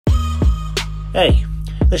Hey,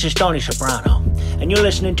 this is Tony Soprano, and you're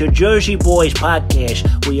listening to Jersey Boyz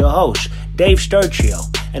podcast with your hosts, Dave Sturchio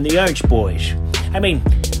and the Ernst boys. I mean,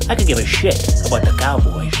 I could give a shit about the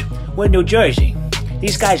Cowboys. We're in New Jersey.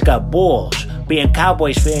 These guys got balls being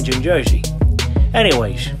Cowboys fans in Jersey.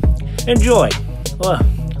 Anyways, enjoy. Or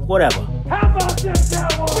whatever. How about this,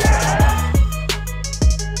 Cowboys? Yeah!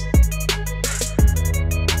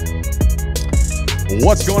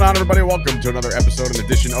 What's going on, everybody? Welcome to another episode and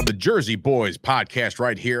edition of the Jersey Boyz podcast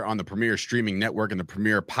right here on the Premier Streaming Network and the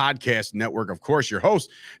Premier Podcast Network. Of course, your host,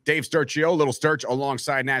 Dave Sturchio, Little Sturch,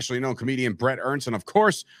 alongside nationally known comedian Bret Ernst, and of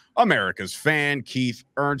course, America's fan, Keith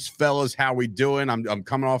Ernst. Fellas, how we doing? I'm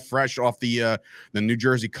coming off fresh off the New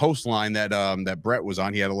Jersey coastline that Bret was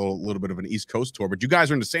on. He had a little bit of an East Coast tour, but you guys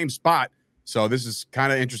are in the same spot, so this is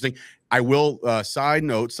kind of interesting. I will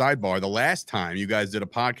sidebar, the last time you guys did a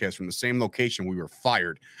podcast from the same location, we were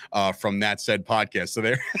fired from that said podcast. So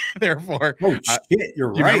therefore, shit, you're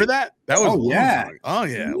right. You remember that? That was a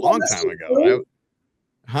long time ago.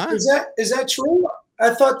 Is that true?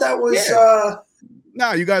 I thought that was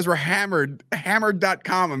No, you guys were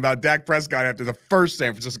hammered.com about Dak Prescott after the first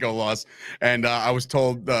San Francisco loss. And I was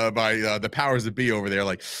told by the powers that be over there,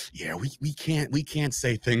 like, yeah, we can't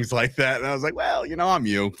say things like that. And I was like, well, I'm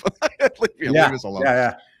you. leave us alone.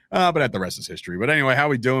 Yeah. But the rest is history. But anyway, how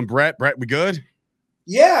we doing, Bret? Bret, we good?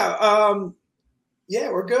 Yeah. Yeah,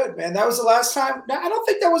 we're good, man. That was the last time. No, I don't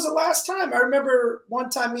think that was the last time. I remember one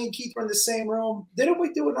time me and Keith were in the same room. Didn't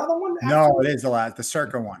we do another one? No, it is the last. The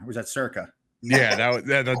Circa one. Was that Circa? Yeah, that was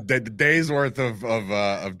the day's worth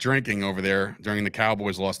of drinking over there during the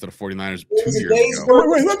Cowboys loss to the 49ers 2 years ago.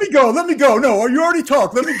 Wait, let me go. No, you already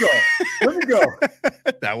talked. Let me go.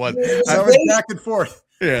 That was back and forth.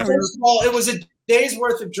 Yeah. First of all, it was a day's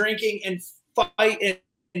worth of drinking and fight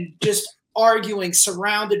and just arguing,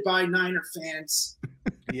 surrounded by Niner fans.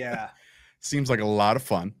 Yeah. Seems like a lot of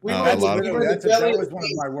fun. That was one of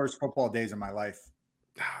my worst football days of my life.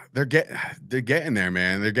 They're getting there,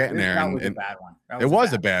 man. They're getting there. That was a bad one. It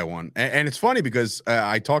was a bad one. And it's funny because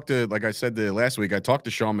I talked to, like I said last week, I talked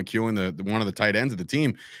to Sean McEwen, the one of the tight ends of the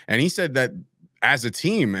team, and he said that as a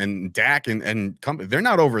team and Dak and company, they're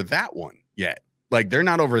not over that one yet. Like, they're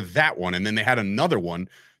not over that one. And then they had another one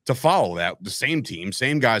to follow that. The same team,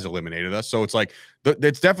 same guys eliminated us. So it's like,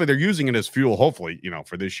 it's definitely, they're using it as fuel, hopefully,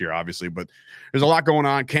 for this year, obviously. But there's a lot going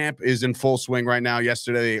on. Camp is in full swing right now.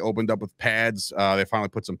 Yesterday, they opened up with pads. They finally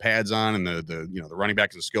put some pads on, and the running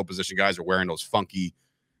backs and the skill position guys are wearing those funky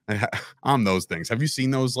on those things. Have you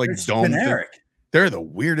seen those domes? They're the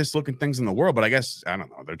weirdest looking things in the world, but I guess, I don't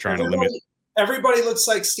know. They're trying to limit. Everybody looks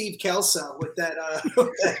like Steve Kelso with that,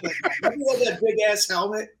 that big ass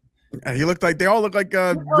helmet. They all look like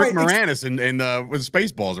Rick Moranis and with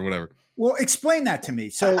Spaceballs or whatever. Well, explain that to me.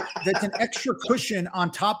 So that's an extra cushion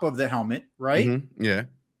on top of the helmet, right? Mm-hmm. Yeah.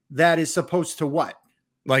 That is supposed to what?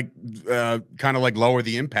 Kind of like lower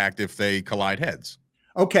the impact if they collide heads.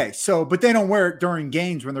 Okay. But they don't wear it during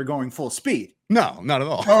games when they're going full speed. No, not at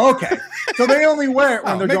all. Oh, okay. So they only wear it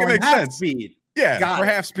when they're going half speed. Yeah, for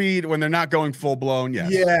half speed when they're not going full blown. Yes.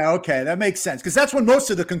 Yeah. Okay, that makes sense because that's when most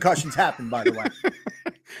of the concussions happen. By the way.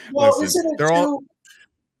 Well, isn't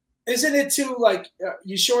it too like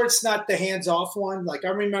you sure it's not the hands off one? Like,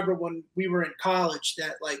 I remember when we were in college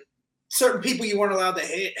that like certain people you weren't allowed to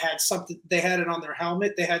hit had something. They had it on their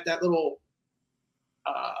helmet. They had that little.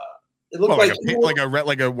 It looked like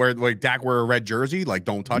Dak wear a red jersey. Like,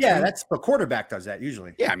 don't touch. Yeah, that's the quarterback does that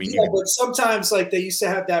usually. Yeah, I mean, but sometimes like they used to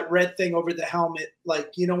have that red thing over the helmet,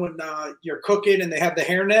 like when you're cooking and they have the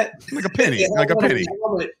hairnet, like a penny,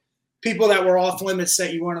 Helmet, people that were off limits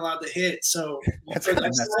that you weren't allowed to hit. So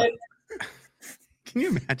can you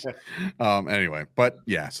imagine? Anyway, but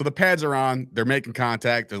yeah, so the pads are on. They're making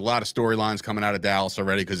contact. There's a lot of storylines coming out of Dallas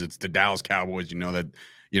already because it's the Dallas Cowboys.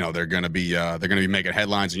 They're going to be making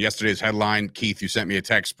headlines. And yesterday's headline, Keith, you sent me a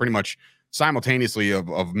text pretty much simultaneously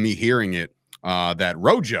of me hearing it, that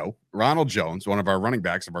Rojo, Ronald Jones, one of our running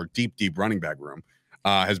backs of our deep running back room,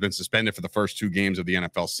 has been suspended for the first 2 games of the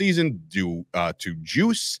NFL season due to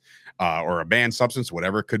juice or a banned substance,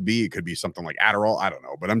 whatever it could be. It could be something like Adderall. I don't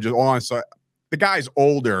know. But I'm just honest. The guy's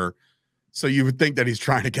older, so you would think that he's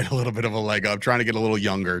trying to get a little bit of a leg up, trying to get a little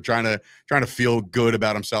younger, trying to feel good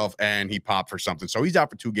about himself, and he popped for something. So he's out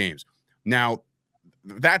for 2 games. Now,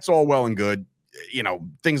 that's all well and good.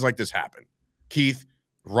 Things like this happen. Keith,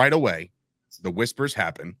 right away, the whispers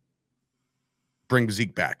happen. Bring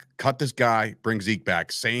Zeke back. Cut this guy, bring Zeke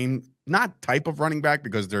back. Same, not type of running back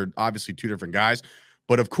because they're obviously 2 different guys.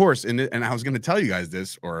 But of course, and I was going to tell you guys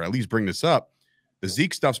this, or at least bring this up, the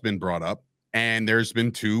Zeke stuff's been brought up. And there's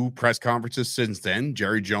been 2 press conferences since then.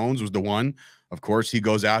 Jerry Jones was the one. Of course, he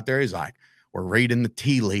goes out there. He's like, we're reading the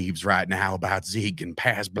tea leaves right now about Zeke and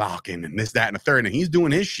pass blocking and this, that, and the third. And he's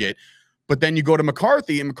doing his shit. But then you go to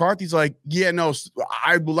McCarthy, and McCarthy's like, yeah, no,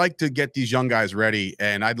 I would like to get these young guys ready,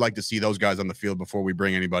 and I'd like to see those guys on the field before we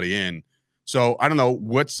bring anybody in. So I don't know,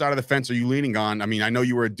 what side of the fence are you leaning on? I mean, I know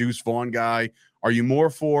you were a Deuce Vaughn guy. Are you more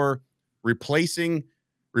for replacing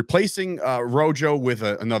Rojo with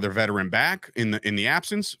another veteran back in the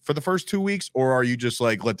absence for the first 2 weeks, or are you just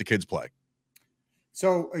like, let the kids play?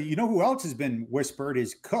 So you know who else has been whispered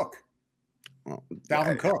is Cook. Well,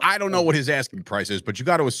 Dalvin Cook. I don't know what his asking price is, but you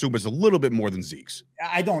got to assume it's a little bit more than Zeke's.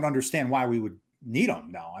 I don't understand why we would need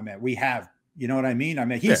him. No, I mean, we have, you know what I mean? I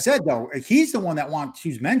mean, he said, though, he's the one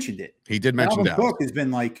who's mentioned it. He did mention that. Cook has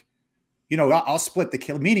been like, you know, I'll split the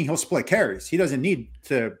kill, meaning he'll split carries. He doesn't need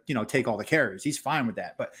to, you know, take all the carries. He's fine with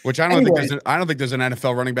that. But which I don't think there's an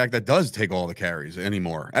NFL running back that does take all the carries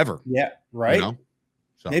anymore, ever. Yeah, right. You know?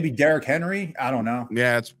 So. Maybe Derrick Henry. I don't know.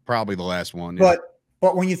 Yeah, it's probably the last one. Yeah.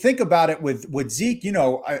 But when you think about it with Zeke, you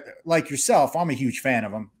know, like yourself, I'm a huge fan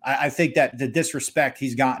of him. I think that the disrespect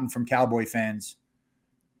he's gotten from Cowboy fans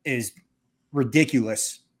is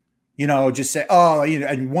ridiculous. You know, just say, oh, you know,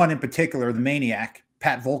 and one in particular, the maniac,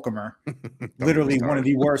 Pat Volkamer, literally one of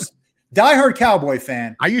the worst. Diehard Cowboy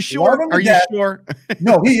fan. Are you sure? Are you sure?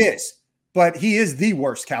 No, he is. But he is the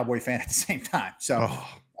worst Cowboy fan at the same time. So,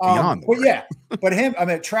 but yeah, but him, I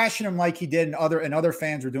mean, trashing him like he did, and other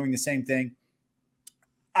fans were doing the same thing.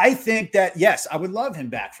 I think that, yes, I would love him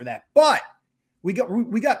back for that. But we're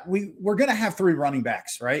going to have 3 running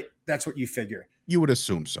backs, right? That's what you figure. You would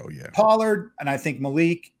assume so, yeah. Pollard, and I think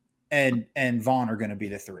Malik and Vaughn are going to be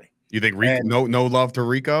the 3. You think no love to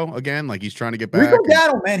Rico again? Like he's trying to get back? Rico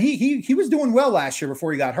Gatto, man, he was doing well last year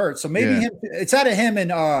before he got hurt. So maybe it's out of him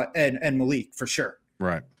and Malik for sure.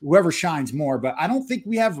 Right. Whoever shines more, but I don't think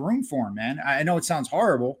we have room for him, man. I know it sounds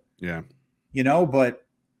horrible. Yeah. You know, but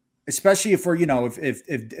especially if we're, you know,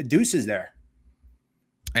 if Deuce is there.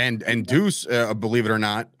 And Deuce, believe it or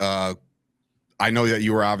not, I know that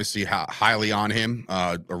you were obviously highly on him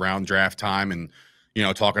around draft time, and you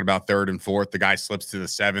know, talking about 3rd and 4th, the guy slips to the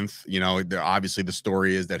 7th. You know, obviously the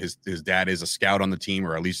story is that his dad is a scout on the team,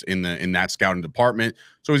 or at least in that scouting department,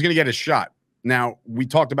 so he's going to get his shot. Now, we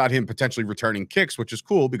talked about him potentially returning kicks, which is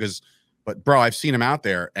cool but bro, I've seen him out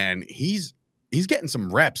there, and he's getting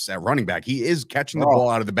some reps at running back. He is catching the ball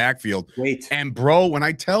out of the backfield. And bro, when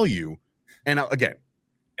I tell you, and again,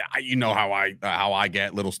 you know how I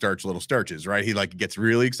get little Sturches, right? He gets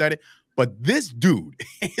really excited. But this dude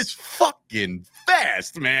is fucking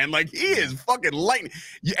fast, man. Like, he is fucking lightning.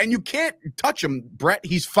 And you can't touch him, Bret.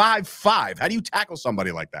 He's 5'5". How do you tackle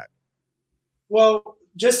somebody like that? Well,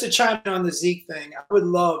 just to chime in on the Zeke thing, I would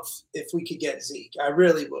love if we could get Zeke. I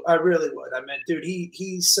really would. I mean, dude,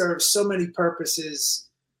 he serves so many purposes.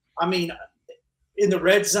 I mean, in the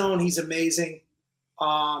red zone, he's amazing.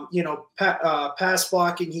 You know, pass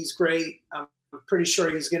blocking, he's great. I'm pretty sure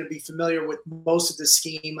he's going to be familiar with most of the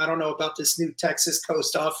scheme. I don't know about this new Texas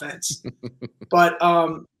Coast offense, but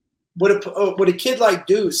with a kid like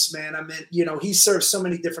Deuce, man, I mean, you know, he serves so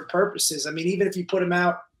many different purposes. I mean, even if you put him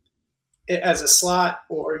out as a slot,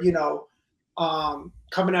 or, you know,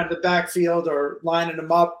 coming out of the backfield, or lining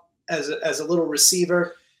him up as a little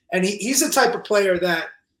receiver. And he's the type of player that,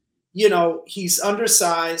 you know, he's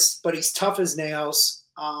undersized, but he's tough as nails.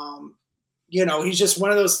 You know, he's just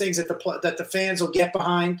one of those things that the fans will get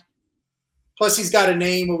behind. Plus, he's got a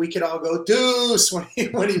name where we could all go Deuce when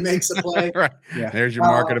he makes a play. Right. Yeah. There's your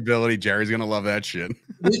marketability. Jerry's gonna love that shit.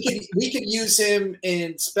 we could use him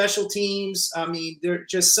in special teams. I mean, there are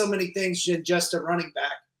just so many things than just a running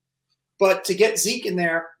back. But to get Zeke in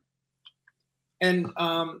there, and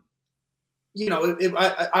you know,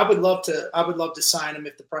 I would love to sign him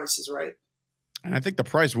if the price is right. And I think the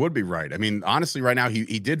price would be right. I mean, honestly, right now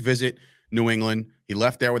he did visit New England. He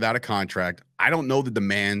left there without a contract. I don't know the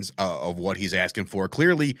demands of what he's asking for.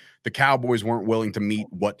 Clearly, the Cowboys weren't willing to meet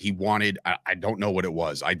what he wanted. I don't know what it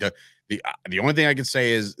was. The only thing I can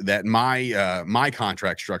say is that my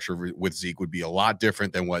contract structure with Zeke would be a lot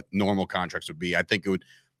different than what normal contracts would be. I think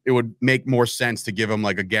it would make more sense to give him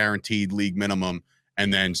like a guaranteed league minimum,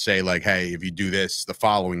 and then say like, hey, if you do this, the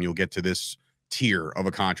following, you'll get to this tier of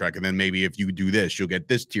a contract, and then maybe if you do this, you'll get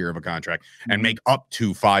this tier of a contract, and make up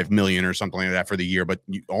to $5 million or something like that for the year, but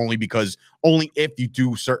only if you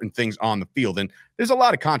do certain things on the field. And there's a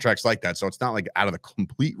lot of contracts like that, so it's not like out of the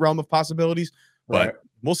complete realm of possibilities, but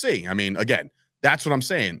we'll see. I mean, again, that's what I'm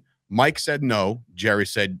saying. Mike said no, Jerry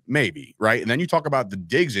said maybe, right? And then you talk about the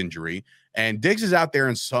Diggs injury, and Diggs is out there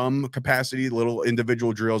in some capacity, little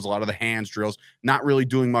individual drills, a lot of the hands drills, not really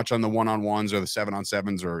doing much on the 1-on-1s or the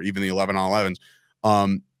 7-on-7s or even the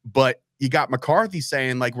 11-on-11s. But you got McCarthy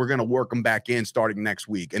saying, like, we're going to work them back in starting next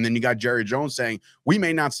week. And then you got Jerry Jones saying, we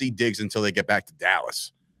may not see Diggs until they get back to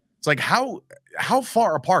Dallas. It's like, how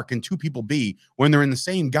far apart can two people be when they're in the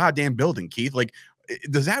same goddamn building, Keith? Like,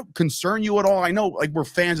 does that concern you at all? I know, like, we're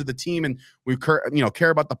fans of the team and we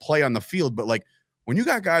care about the play on the field, but like when you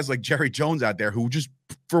got guys like Jerry Jones out there who just,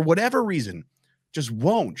 for whatever reason, just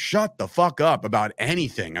won't shut the fuck up about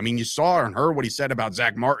anything. I mean, you saw and heard what he said about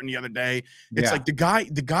Zach Martin the other day. It's like the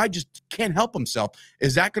guy just can't help himself.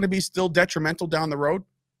 Is that going to be still detrimental down the road?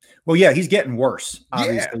 Well, yeah, he's getting worse,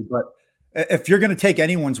 obviously. But if you're going to take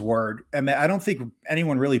anyone's word, I mean, I don't think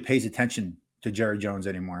anyone really pays attention to Jerry Jones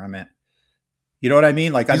anymore. I mean, you know what I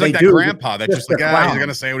mean? Like, he's like that grandpa that's just like, he's going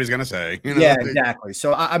to say what he's going to say. You know? Yeah, exactly.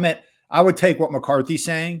 So I meant I would take what McCarthy's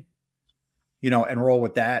saying, and roll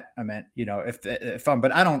with that. I meant, if I'm,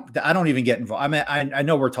 but I don't even get involved. I mean, I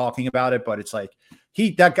know we're talking about it, but it's like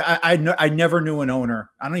that guy, I never knew an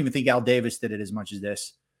owner. I don't even think Al Davis did it as much as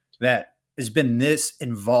this, that has been this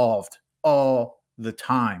involved all the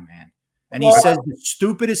time, man. And he says the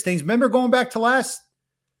stupidest things. Remember going back to last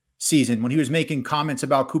season when he was making comments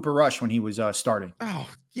about Cooper Rush when he was starting? Oh,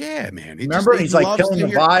 yeah, man. Remember? He's like killing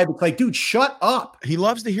the vibe. It's like, dude, shut up. He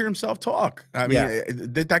loves to hear himself talk. I mean,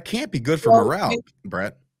 that can't be good for morale,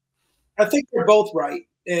 Bret. I think they're both right.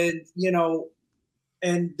 And,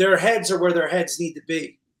 and their heads are where their heads need to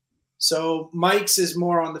be. So Mike's is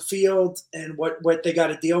more on the field and what they got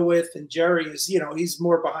to deal with. And Jerry is, he's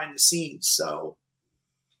more behind the scenes. So,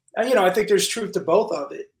 I think there's truth to both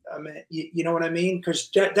of it. I mean, you know what I mean? Because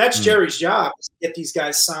that's Jerry's job, is to get these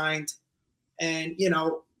guys signed. And,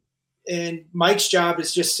 and Mike's job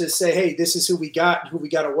is just to say, hey, this is who we got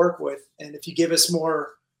to work with. And if you give us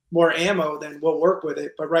more ammo, then we'll work with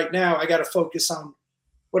it. But right now I got to focus on,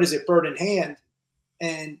 bird in hand.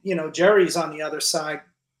 And, Jerry's on the other side,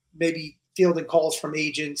 maybe fielding calls from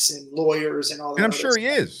agents and lawyers and all that. And I'm sure he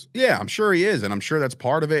is. Yeah, I'm sure he is. And I'm sure that's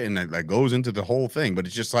part of it. And that goes into the whole thing. But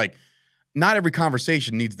it's just like, not every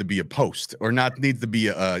conversation needs to be a post or needs to be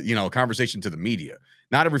a conversation to the media.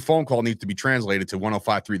 Not every phone call needs to be translated to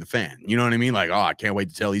 105.3 The Fan. You know what I mean? Like, I can't wait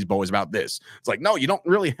to tell these boys about this. It's like, no, you don't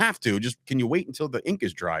really have to. Just can you wait until the ink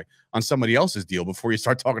is dry on somebody else's deal before you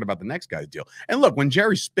start talking about the next guy's deal? And look, when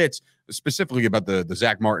Jerry spits specifically about the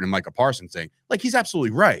Zach Martin and Micah Parsons thing, like, he's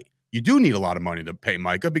absolutely right. You do need a lot of money to pay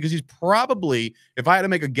Micah because he's probably, if I had to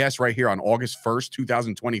make a guess right here on August 1st,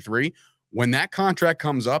 2023, when that contract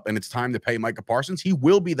comes up and it's time to pay Micah Parsons, he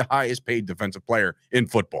will be the highest paid defensive player in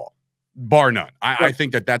football, bar none. I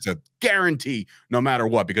think that's a guarantee no matter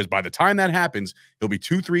what, because by the time that happens, he'll be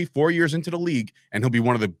 2, 3, 4 years into the league, and he'll be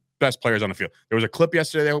one of the best players on the field. There was a clip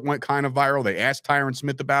yesterday that went kind of viral. They asked Tyron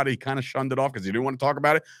Smith about it. He kind of shunned it off because he didn't want to talk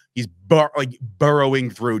about it. He's burrowing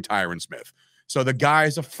through Tyron Smith. So the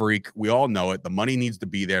guy's a freak. We all know it. The money needs to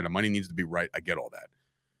be there. The money needs to be right. I get all that.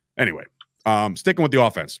 Anyway, sticking with the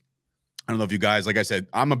offense. I don't know if you guys, like I said,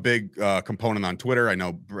 I'm a big component on Twitter. I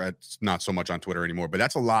know Bret's not so much on Twitter anymore, but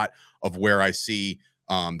that's a lot of where I see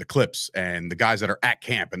the clips and the guys that are at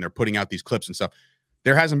camp and they're putting out these clips and stuff.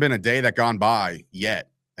 There hasn't been a day that gone by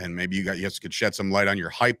yet, and maybe you guys could shed some light on your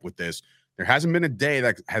hype with this. There hasn't been a day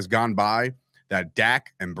that has gone by that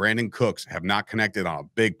Dak and Brandon Cooks have not connected on a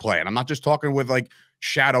big play. And I'm not just talking with like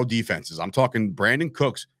shadow defenses. I'm talking Brandon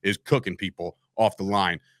Cooks is cooking people off the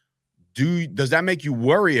line. Does that make you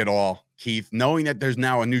worry at all, Keith, knowing that there's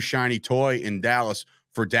now a new shiny toy in Dallas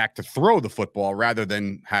for Dak to throw the football rather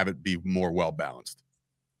than have it be more well-balanced?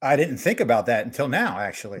 I didn't think about that until now,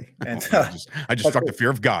 actually. And I just struck the fear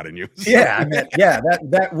of God in you. Yeah, I mean,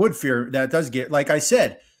 that does get, like I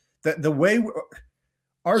said, the way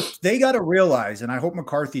they got to realize, and I hope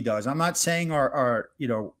McCarthy does. I'm not saying I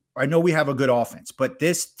know we have a good offense, but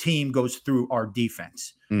this team goes through our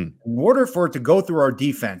defense. In order for it to go through our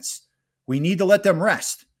defense, we need to let them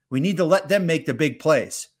rest. We need to let them make the big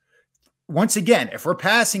plays. Once again, if we're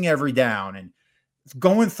passing every down and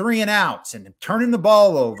going 3 and outs and turning the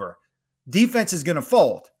ball over, defense is going to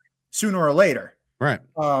fold sooner or later. Right.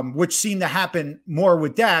 Which seemed to happen more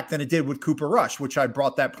with Dak than it did with Cooper Rush, which I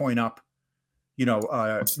brought that point up,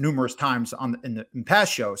 numerous times in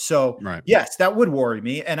past shows. So yes, that would worry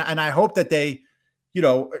me. And I hope that they,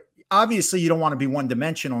 obviously you don't want to be one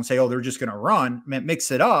dimensional and say, oh, they're just going to run,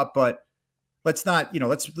 mix it up, but let's not,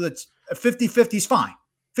 let's 50-50 is fine.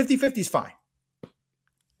 50-50 is fine.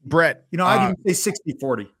 Bret, I didn't say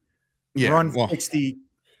 60-40. Yeah, run 60.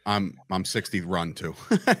 I'm 60 run too.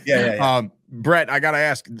 Yeah. Bret, I got to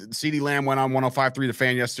ask, CeeDee Lamb went on 105.3 The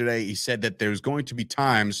Fan yesterday. He said that there's going to be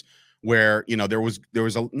times where, there was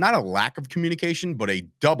not a lack of communication, but a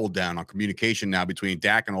double down on communication now between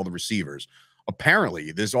Dak and all the receivers.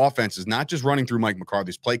 apparently this offense is not just running through Mike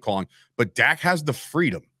McCarthy's play calling, but Dak has the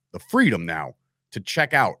freedom now to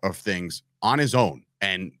check out of things on his own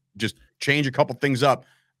and just change a couple things up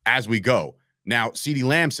as we go. Now, CeeDee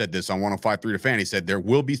Lamb said this on 105.3 The Fan. He said there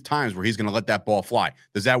will be times where he's going to let that ball fly.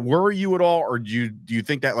 Does that worry you at all, or do you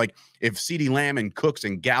think that, like, if CeeDee Lamb and Cooks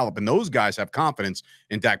and Gallup and those guys have confidence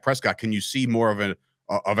in Dak Prescott, can you see more of an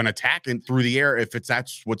attack through the air if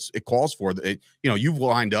that's what it calls for? You've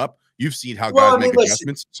lined up, you've seen how guys make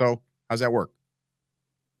adjustments. So how's that work?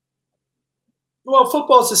 Well,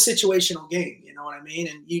 football is a situational game, you know what I mean?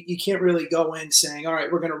 And you can't really go in saying, all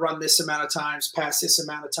right, we're going to run this amount of times, pass this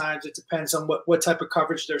amount of times. It depends on what type of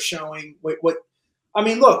coverage they're showing.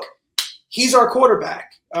 Look, he's our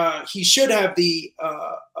quarterback. He should have the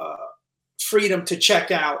freedom to check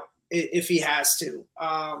out if he has to.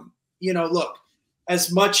 Look,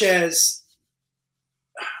 as much as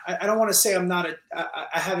I don't want to say I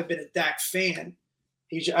haven't been a Dak fan.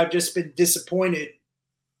 I've just been disappointed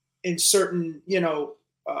in certain,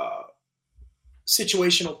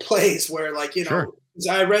 situational plays where, like, Sure.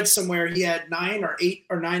 I read somewhere he had 9 or 8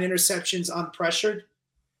 or 9 interceptions unpressured,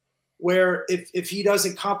 where if he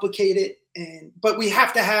doesn't complicate it, but we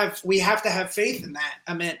have to have faith in that.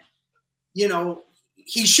 I mean,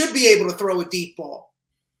 he should be able to throw a deep ball,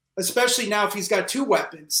 especially now if he's got 2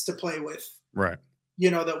 weapons to play with, right?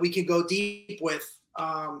 That we can go deep with.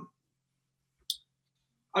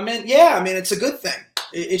 It's a good thing.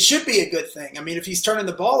 It should be a good thing. I mean, if he's turning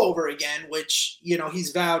the ball over again, which,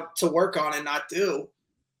 he's vowed to work on and not do.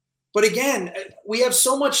 But again, we have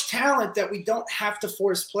so much talent that we don't have to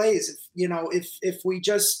force plays. If we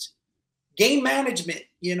just game management,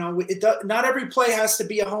 not every play has to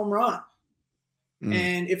be a home run.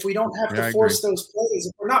 And if we don't have to force those plays,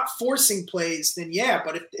 if we're not forcing plays, then yeah.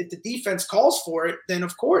 But if the defense calls for it, then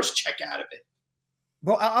of course check out of it.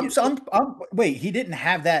 Well, wait, he didn't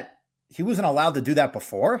have that. He wasn't allowed to do that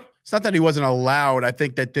before? It's not that he wasn't allowed. I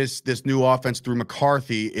think that this new offense through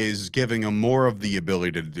McCarthy is giving him more of the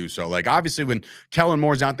ability to do so. Like, obviously, when Kellen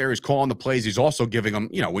Moore's out there, he's calling the plays. He's also giving them,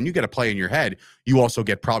 when you get a play in your head, you also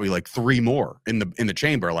get probably like 3 more in the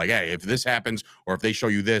chamber. Like, hey, if this happens, or if they show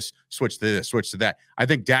you this, switch to this, switch to that. I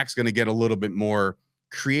think Dak's going to get a little bit more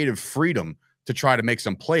creative freedom to try to make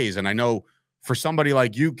some plays. And I know for somebody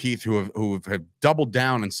like you, Keith, who have doubled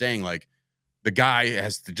down and saying, like, the guy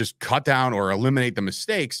has to just cut down or eliminate the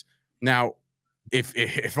mistakes. Now,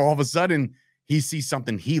 if all of a sudden he sees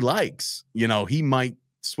something he likes, he might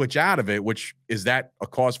switch out of it, is that a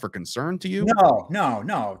cause for concern to you?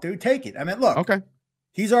 No, dude, take it. I mean, look, okay,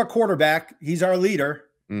 he's our quarterback. He's our leader.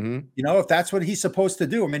 Mm-hmm. If that's what he's supposed to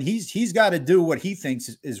do, I mean, he's got to do what he thinks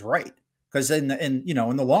is right. Because in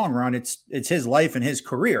the long run, it's his life and his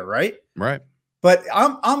career, right? Right. But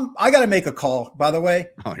I got to make a call, by the way.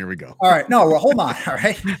 Oh, here we go. All right. No, well, hold on. All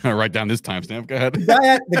right. I'll write down this timestamp. Go ahead.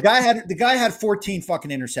 The guy had 14 fucking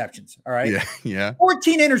interceptions. All right. Yeah.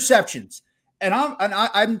 14 interceptions. And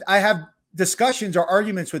I have discussions or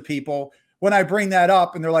arguments with people when I bring that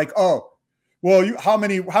up, and they're like, "Oh, well, how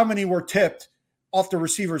many were tipped off the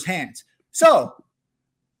receiver's hands?" So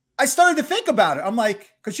I started to think about it. I'm like,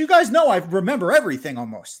 because you guys know I remember everything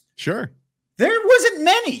almost. Sure. There wasn't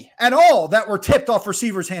many at all that were tipped off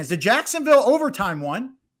receivers' hands. The Jacksonville overtime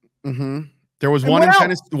one. Mm-hmm. There was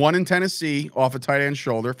one in Tennessee off a tight end's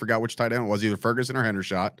shoulder. Forgot which tight end it was, either Ferguson or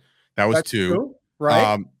Hendershot. That's 2. True,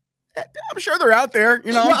 right? I'm sure they're out there.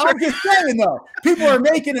 I'm just saying though. People are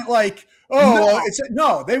making it like, they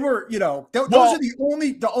were. Those are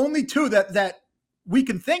the only 2 that we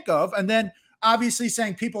can think of, and then obviously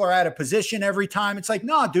saying people are out of position every time. It's like,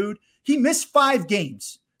 nah, dude, he missed 5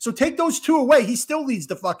 games. So take those 2 away. He still leads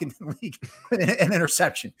the fucking league in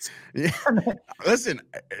interceptions. Yeah. Listen,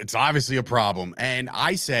 it's obviously a problem. And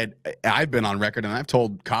I said, I've been on record, and I've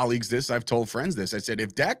told colleagues this, I've told friends this. I said,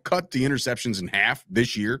 if Dak cut the interceptions in half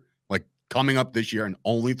this year, like coming up this year, and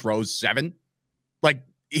only throws 7, like,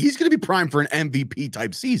 he's going to be primed for an MVP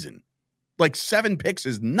type season. Like, 7 picks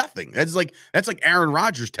is nothing. That's like Aaron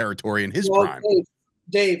Rodgers territory in his prime.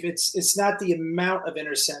 Dave, it's not the amount of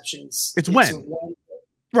interceptions. It's when.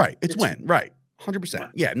 Right. It's when. Right.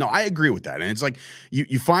 100%. Yeah. No, I agree with that. And it's like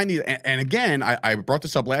you find these. And again, I brought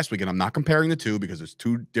this up last week, and I'm not comparing the 2 because it's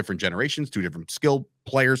 2 different generations, 2 different skill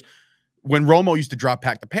players. When Romo used to drop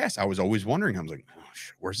back the pass, I was always wondering, I was like,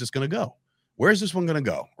 where's this going to go? Where's this one going to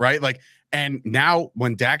go? Right. Like, and now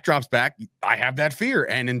when Dak drops back, I have that fear.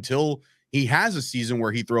 And until he has a season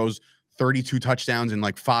where he throws 32 touchdowns and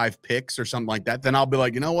like 5 picks or something like that, then I'll be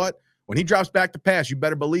like, you know what? When he drops back to pass, you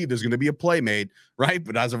better believe there's going to be a play made, right?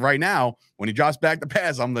 But as of right now, when he drops back to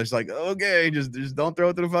pass, I'm just like, okay, just don't throw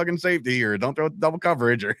it to the fucking safety, or don't throw it to double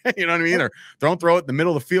coverage, or you know what I mean? Or don't throw it in the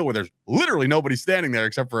middle of the field where there's literally nobody standing there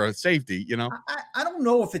except for a safety, you know? I don't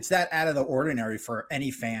know if it's that out of the ordinary for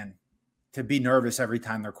any fan to be nervous every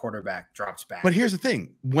time their quarterback drops back. But here's the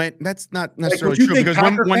thing: when that's not necessarily true, because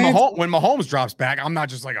when Mahomes drops back, I'm not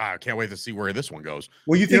just like, I can't wait to see where this one goes.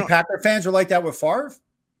 Well, you think Packer fans are like that with Favre?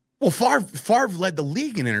 Well, Favre led the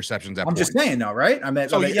league in interceptions. I'm just saying, though, right? I mean,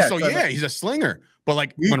 yeah, he's a slinger. But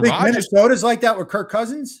like, you think Minnesota's like that with Kirk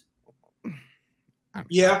Cousins?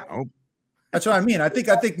 Yeah, that's what I mean. I think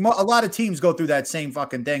a lot of teams go through that same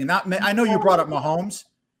fucking thing. I know you brought up Mahomes.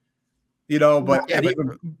 But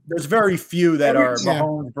there's very few that are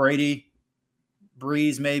Mahomes, Brady,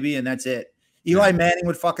 Breeze, maybe, and that's it. Eli Manning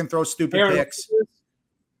would fucking throw stupid picks.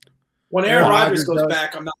 When Aaron Rodgers goes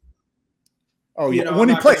back, I'm not. Oh yeah, when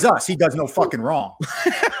he plays us, he does no fucking wrong.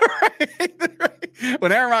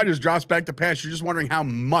 When Aaron Rodgers drops back to pass, you're just wondering how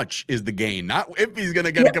much is the gain, not if he's going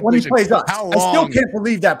to get a completion. When he plays us, how long? I still can't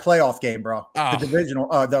believe that playoff game, bro. The divisional,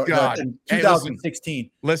 the 2016.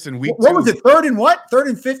 Listen, what was it? Third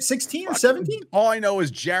and 16 or 17? All I know is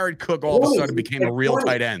Jared Cook all of a sudden became a real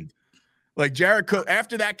tight end. Like Jared Cook,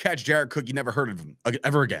 after that catch, Jared Cook, you never heard of him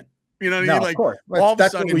ever again. You know what I mean? Like, of course. All of a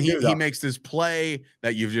sudden, he makes this play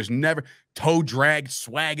that you've just never toe dragged,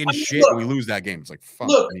 swagging shit, and we lose that game. It's like, fuck.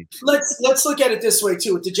 Look, let's look at it this way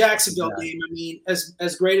too. With the Jacksonville game, I mean,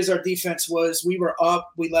 as great as our defense was, we were up,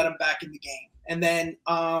 we let them back in the game, and then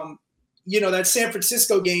that San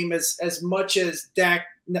Francisco game, as much as Dak,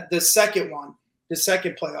 the second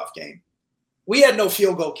playoff game, we had no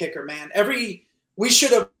field goal kicker, man. We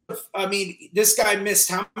should have. I mean, this guy missed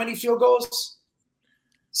how many field goals?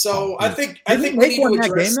 So I think we need to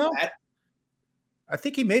address that. I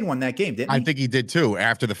think he made one that game, didn't he? I think he did too,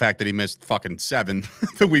 after the fact that he missed fucking 7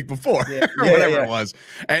 the week before, or whatever it was.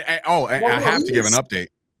 And I have to give an update.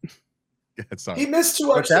 He missed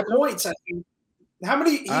 2 extra points, I think. How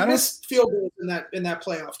many he missed field goals in that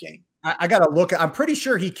playoff game? I gotta look. I'm pretty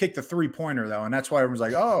sure he kicked a 3-pointer though, and that's why everyone's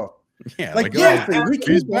like, "Oh, yeah,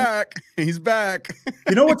 he's back. He's back."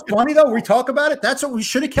 You know what's funny though? We talk about it. That's what we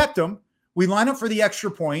should have kept him. We line up for the extra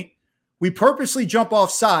point. We purposely jump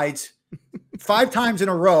off sides 5 times in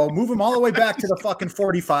a row, move him all the way back to the fucking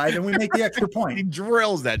 45, and we make the extra point. He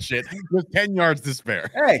drills that shit with 10 yards to spare.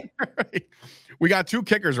 Hey. We got 2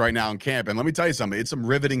 kickers right now in camp, and let me tell you something. It's some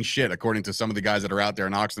riveting shit, according to some of the guys that are out there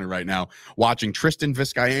in Oxnard right now, watching Tristan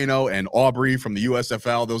Vizcaino and Aubrey from the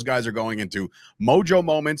USFL. Those guys are going into mojo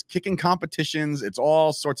moments, kicking competitions. It's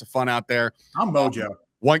all sorts of fun out there. I'm mojo.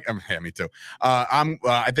 Me too.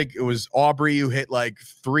 I think it was Aubrey who hit like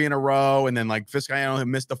 3 in a row, and then like Vizcaino who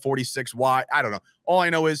missed the 46 wide. I don't know. All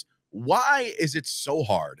I know is, why is it so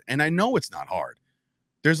hard? And I know it's not hard.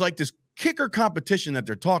 There's like this kicker competition that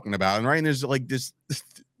they're talking about, and right, and there's like this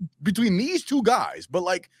between these 2 guys, but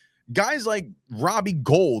like guys like Robbie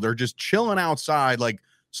Gould are just chilling outside like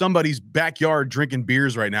somebody's backyard drinking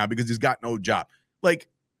beers right now because he's got no job. Like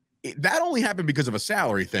that only happened because of a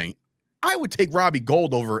salary thing. I would take Robbie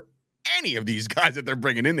Gould over any of these guys that they're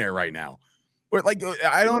bringing in there right now. Or like,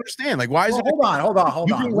 I don't understand. Like, why is it? Hold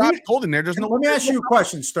on. Robbie Gould in there. There's no. Let me ask you a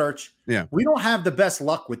question, Sturch. Yeah. We don't have the best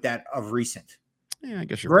luck with that of recent. Yeah, I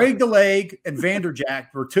guess you're Greg DeLeg and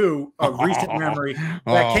Vanderjack were 2 of recent memory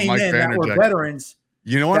that came in that were veterans.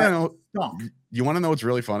 You know what I know? You want to know what's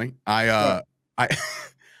really funny? I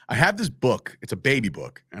have this book. It's a baby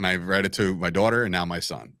book, and I've read it to my daughter and now my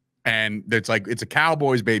son. And it's a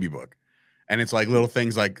Cowboys baby book. And it's like little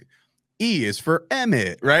things like E is for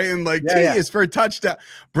Emmett, right? And like T is for touchdown.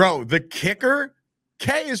 Bro, the kicker,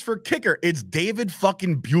 K is for kicker. It's David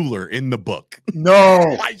fucking Bueller in the book.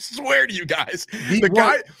 No. I swear to you guys.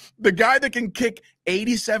 The guy that can kick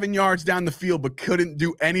 87 yards down the field but couldn't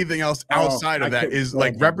do anything else outside of that is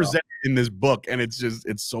like represented in this book. And it's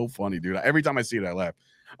so funny, dude. Every time I see it, I laugh.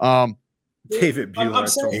 David Bueller. I'm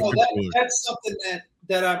saying that's something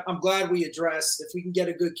that I'm glad we addressed. If we can get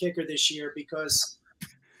a good kicker this year, because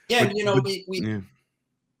we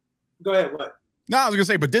go ahead. What? No, I was gonna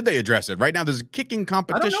say, but did they address it? Right now, there's a kicking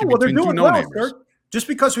competition. I don't know. Well, they're between doing 2 no-namers. Just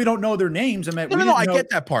because we don't know their names, I mean, no, I get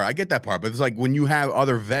that part. But it's like when you have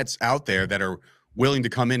other vets out there that are willing to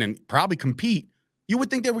come in and probably compete, you would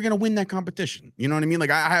think they were going to win that competition. You know what I mean? Like,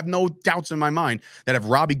 I have no doubts in my mind that if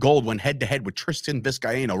Robbie Gould went head-to-head with Tristan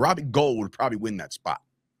Vizcaino, Robbie Gould would probably win that spot.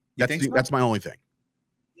 That's my only thing.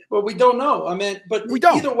 Well, we don't know. I mean, but we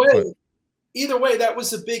don't. Either way, that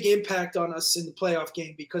was a big impact on us in the playoff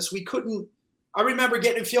game because we couldn't. I remember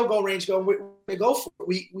getting in field goal range, going, "We go for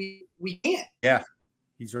it. We can't." Yeah,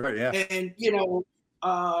 he's right. Yeah, and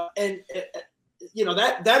And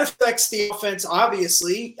that affects the offense,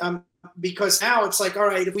 obviously, because now it's like, all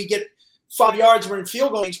right, if we get 5 yards, we're in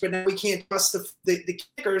field goal range, but now we can't trust the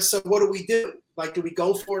kickers. So what do we do? Like, do we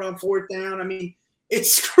go for it on 4th down? I mean, it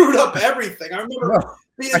screwed up everything. I remember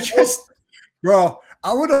bro,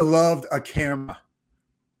 I would have loved a camera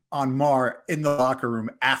on Mar in the locker room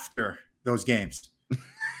after those games.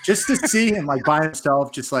 Just to see him like by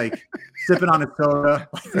himself, just like sipping on a soda.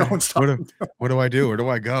 Like, no one's talking. What do I do? Where do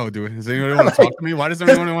I go? Does anyone want to talk to me? Why does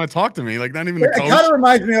everyone want to talk to me? Like, not even the coach. It kind of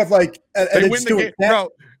reminds me of like they win the game, bro.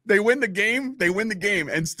 They win the game,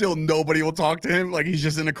 and still nobody will talk to him. Like, he's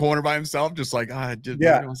just in a corner by himself, just like,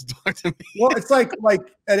 nobody wants to talk to me. Well, it's like,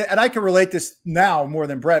 and I can relate this now more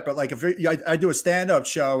than Bret, but like if I do a stand-up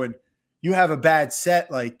show and you have a bad set,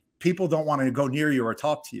 like people don't want to go near you or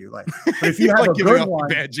talk to you. Like, but if you have a good one,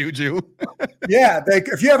 bad juju. Yeah,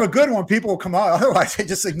 if you have a good one, people will come out. Otherwise, they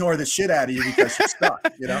just ignore the shit out of you because you're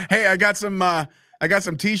stuck. You know. Hey, I got some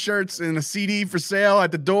T-shirts and a CD for sale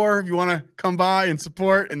at the door. If you want to come by and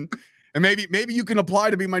support, and maybe you can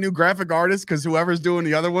apply to be my new graphic artist because whoever's doing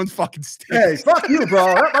the other ones fucking stinks. Hey, fuck you,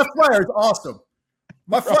 bro. My flyer is awesome.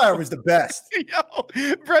 My flyer was the best.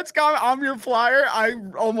 Yo, Bret's comment, I'm your flyer. I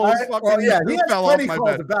almost he has fell plenty off my calls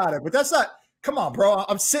bed about it, but that's not. Come on, bro.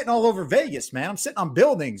 I'm sitting all over Vegas, man. I'm sitting on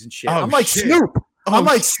buildings and shit. Oh, I'm like shit. Snoop. I'm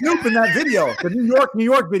like shit. Snoop in that video, the New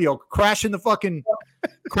York video, crashing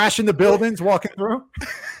the buildings, walking through.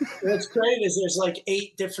 What's great is there's like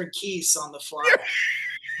 8 different keys on the flyer.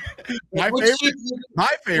 My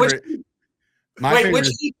favorite. Which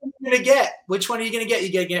Keith are you gonna get? Which one are you gonna get?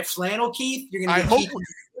 You gonna get flannel Keith? You're gonna get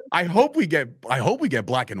I hope we get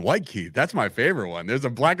black and white Keith. That's my favorite one. There's a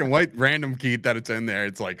black and white random Keith that it's in there.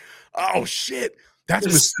 It's like, oh shit, that's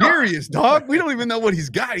mysterious, dog. We don't even know what he's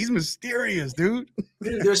got. He's mysterious, dude.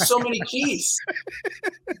 Dude, there's so many keys.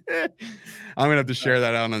 I'm gonna have to share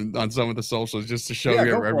that out on some of the socials just to show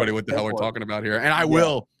everybody what the hell we're talking about here. And I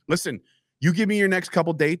will listen. You give me your next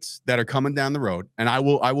couple dates that are coming down the road, and I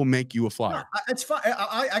will make you a flyer. No, it's fine.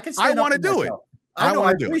 I can. I want to do it. I know.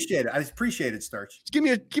 I appreciate it. I appreciate it, Sturch. Just give me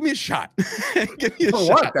a shot. Give me a For shot.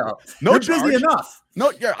 what, though? No You're charge. busy enough.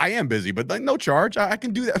 No, yeah, I am busy, but like no charge. I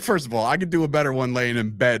can do that. First of all, I can do a better one laying in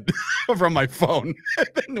bed from my phone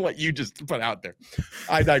than what you just put out there.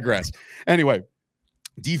 I digress. Anyway,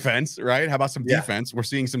 defense, right? How about some defense? We're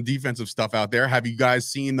seeing some defensive stuff out there. Have you guys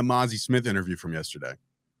seen the Mozzie Smith interview from yesterday?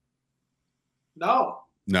 No.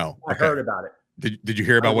 Okay. I heard about it. Did you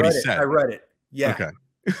hear about what he said? I read it. Yeah. Okay.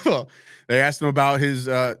 Well, they asked him about his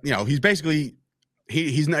he's basically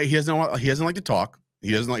he doesn't like to talk.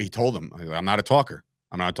 He told them, I'm not a talker.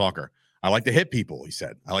 I like to hit people, he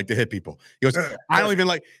said. I like to hit people. He goes, I don't even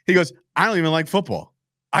like football.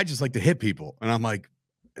 I just like to hit people. And I'm like,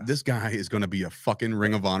 this guy is going to be a fucking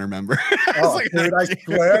Ring of Honor member. Dude, I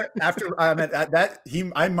swear, after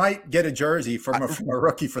I might get a jersey from a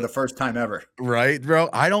rookie for the first time ever. Right, bro?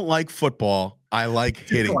 I don't like football. I like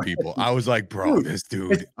hitting people. I was like, bro, this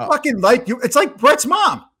dude. It's fucking like you. It's like Bret's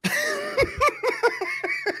mom.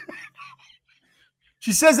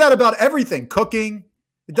 She says that about everything. Cooking.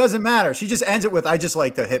 It doesn't matter. She just ends it with, I just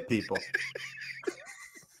like to hit people.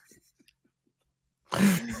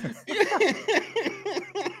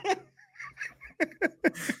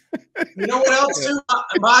 You know what else too?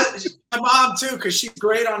 My mom too, because she's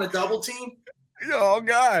great on a double team. Oh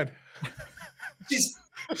God.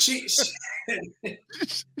 She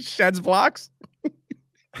sheds blocks.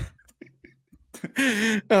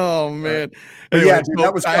 Oh man. Anyway, yeah, dude,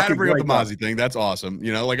 that was I had to bring up the great, Mozzie thing. That's awesome.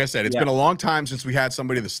 You know, like I said, it's been a long time since we had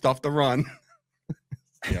somebody to stuff the run.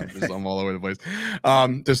 Yeah, I'm all over the place.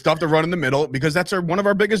 To stuff the run in the middle, because that's one of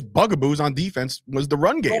our biggest bugaboos on defense was the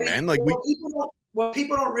run game, man. Like what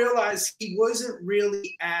people don't realize, he wasn't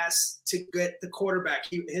really asked to get the quarterback.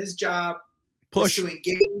 His job was to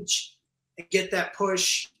engage and get that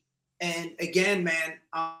push. And again, man,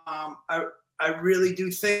 I really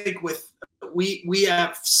do think we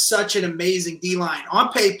have such an amazing D-line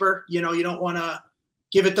on paper. You know, you don't want to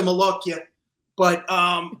give it them a look yet, but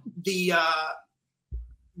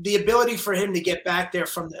the ability for him to get back there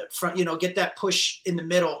from the front, you know, get that push in the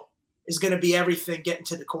middle is going to be everything getting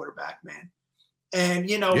to the quarterback, man. And,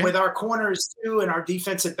 you know, with our corners too, and our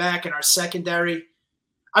defensive back and our secondary,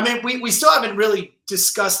 I mean, we still haven't really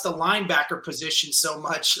discussed the linebacker position so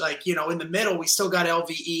much. Like, you know, in the middle, we still got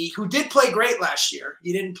LVE, who did play great last year.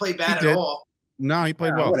 He didn't play bad at all. No, he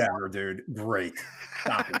played well. Whatever, dude. Great.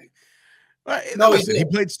 Stop it. No, he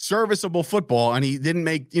played serviceable football, and he didn't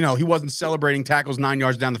make, you know, he wasn't celebrating tackles 9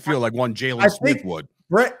 yards down the field like one Jalen Smith would.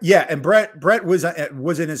 Bret was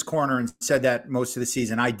in his corner and said that most of the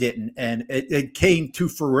season. I didn't, and it came to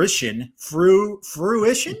fruition.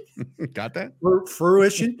 Fruition. Got that?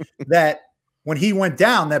 Fruition that when he went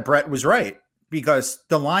down, that Bret was right because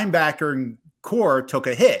the linebacker and core took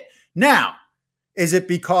a hit. Now, is it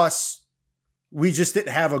because we just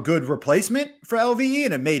didn't have a good replacement for LVE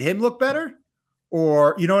and it made him look better,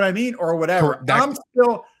 or you know what I mean, or whatever?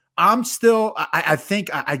 I think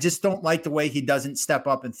I just don't like the way he doesn't step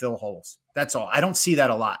up and fill holes. That's all. I don't see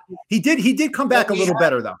that a lot. He did come back a little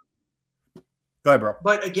better though. Go ahead, bro.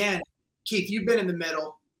 But again, Keith, you've been in the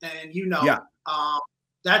middle, and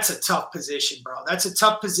that's a tough position, bro. That's a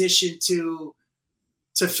tough position to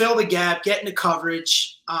fill the gap, get into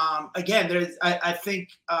coverage. Again, I think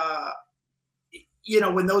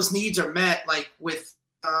when those needs are met, like with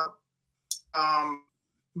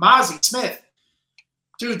Mozzie Smith.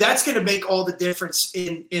 Dude, that's going to make all the difference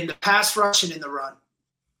in the pass rush and in the run.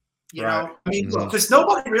 You know, I mean, look, because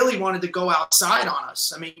nobody really wanted to go outside on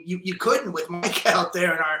us. I mean, you couldn't with Mike out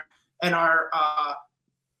there and our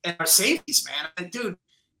safeties, man. And dude,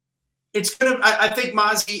 it's gonna. I think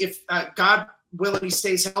Mozzie, if God willing, he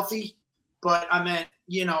stays healthy. But I mean,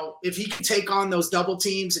 if he can take on those double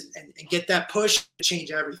teams and get that push, to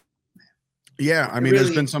change everything. Yeah, I mean,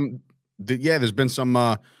 there's been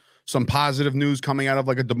some positive news coming out of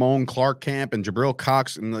like a Damone Clark camp and Jabril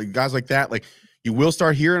Cox and like guys like that. Like you will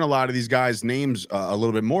start hearing a lot of these guys' names a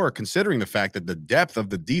little bit more, considering the fact that the depth of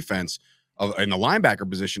the defense in the linebacker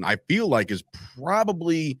position, I feel like is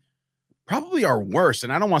probably our worst.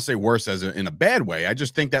 And I don't want to say worse in a bad way. I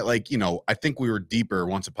just think that I think we were deeper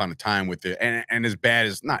once upon a time with it. And as bad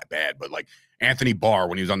as not bad, but like Anthony Barr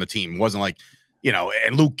when he was on the team wasn't like,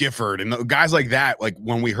 and Luke Gifford and guys like that, like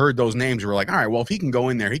when we heard those names, we were like, all right, well, if he can go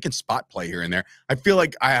in there, he can spot play here and there. I feel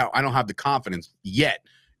like I don't have the confidence yet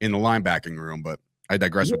in the linebacking room, but I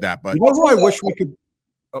digress with that. But I wish we could.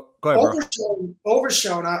 Oh, go ahead, bro.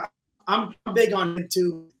 Overshown. I'm big on him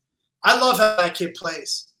too. I love how that kid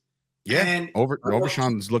plays. Yeah, and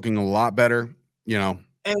Overshown's looking a lot better. And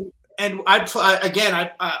I'm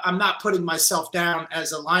not putting myself down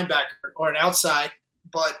as a linebacker or an outside.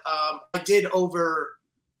 But I did over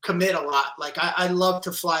commit a lot. Like I love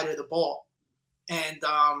to fly to the ball, and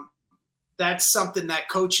that's something that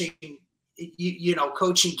coaching,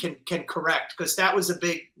 coaching can correct, because that was a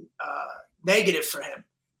big negative for him.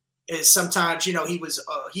 Is sometimes he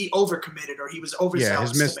overcommitted or he was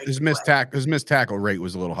overzealous. Yeah, his missed tackle rate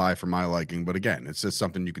was a little high for my liking, but again, it's just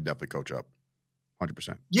something you could definitely coach up,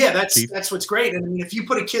 100%. Yeah, that's what's great. And I mean, if you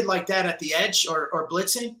put a kid like that at the edge or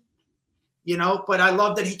blitzing. But I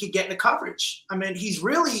love that he could get into coverage. I mean, he's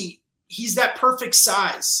that perfect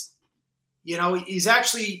size. He's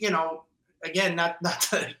actually, again, not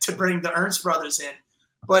to bring the Ernst brothers in,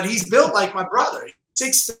 but he's built like my brother.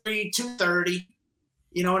 6'3", 230.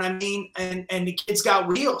 You know what I mean? And the kid's got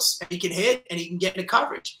wheels, and he can hit, and he can get into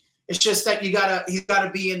coverage. It's just that he's gotta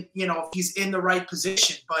be in, he's in the right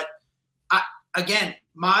position. But again,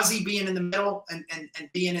 Mozzie being in the middle and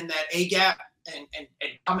being in that A gap. And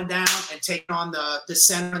coming down and taking on the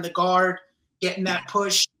center and the guard, getting that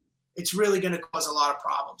push, it's really going to cause a lot of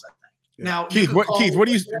problems, I think. Yeah. Now, Keith,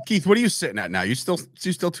 what are you sitting at now? You still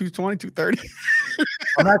 220, 230?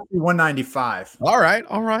 I'm actually 195. All right.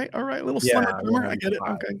 A little slimmer. I get it.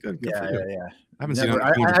 Okay, good. Yeah. I haven't seen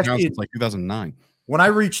 200 pounds since like 2009. When I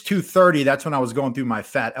reached 230, that's when I was going through my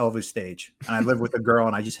fat Elvis stage, and I lived with a girl,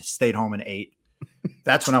 and I just stayed home and ate.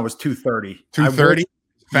 That's when I was 230. 230.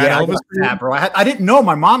 Fat Elvis, bro. I didn't know.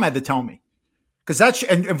 My mom had to tell me, because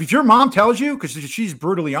and if your mom tells you, because she's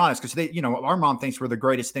brutally honest, because our mom thinks we're the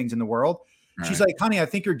greatest things in the world. Right. She's like, honey, I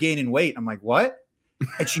think you're gaining weight. I'm like, what?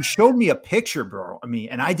 And she showed me a picture, bro. I mean,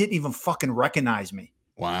 and I didn't even fucking recognize me.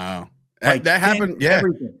 Wow, that happened. Yeah,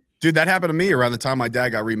 everything. Dude, that happened to me around the time my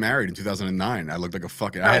dad got remarried in 2009. I looked like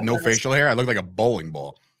I had no facial hair. I looked like a bowling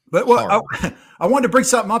ball. But I wanted to bring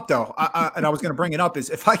something up though, and I was going to bring it up is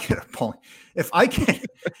if I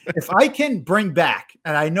can bring back,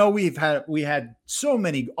 and I know we had so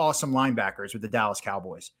many awesome linebackers with the Dallas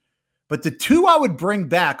Cowboys, but the two I would bring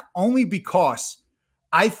back only because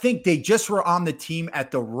I think they just were on the team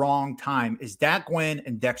at the wrong time is Dak Gwynn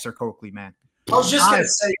and Dexter Coakley, man. I was just going to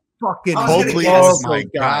say. Fucking Coakley is my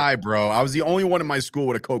guy, bro. I was the only one in my school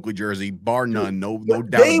with a Coakley jersey, bar none. No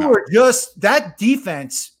doubt. They were just that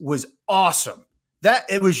defense was awesome. That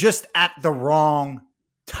it was just at the wrong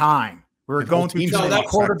time. We were going through that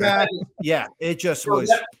quarterback. Yeah, it just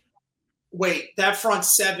was. That front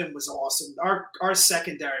seven was awesome. Our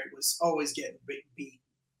secondary was always getting beat.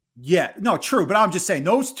 Yeah, no, true. But I'm just saying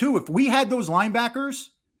those two. If we had those linebackers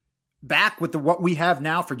back with what we have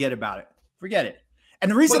now, forget about it. Forget it.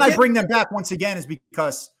 And the reason I bring them back once again is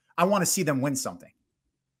because I want to see them win something.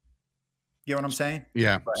 You know what I'm saying?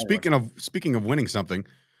 Yeah. Anyway. Speaking of winning something,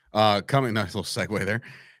 nice little segue there.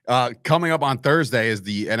 Coming up on Thursday is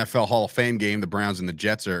the NFL Hall of Fame game. The Browns and the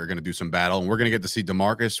Jets are going to do some battle, and we're going to get to see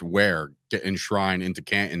DeMarcus Ware get enshrined into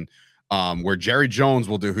Canton, where Jerry Jones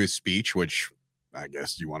will do his speech, which I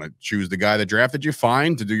guess you want to choose the guy that drafted you,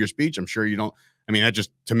 fine, to do your speech. I'm sure you don't. I mean, that just,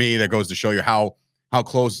 to me, that goes to show you how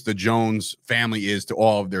close the Jones family is to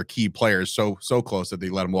all of their key players. So close that they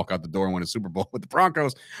let him walk out the door and win a Super Bowl with the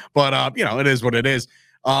Broncos. But, it is what it is.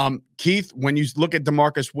 Keith, when you look at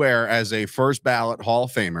DeMarcus Ware as a first ballot Hall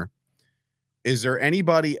of Famer, is there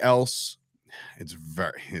anybody else? We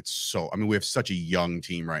have such a young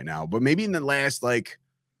team right now, but maybe in the last,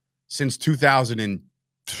 since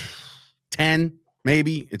 2010,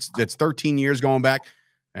 maybe that's 13 years going back.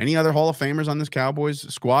 Any other Hall of Famers on this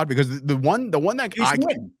Cowboys squad? Because the one that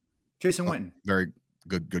Jason Witten. Very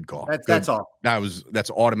good call. That's all. That's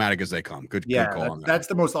automatic as they come. Good call. That's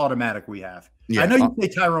the most automatic we have. Yeah, I know you say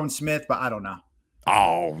Tyrone Smith, but I don't know.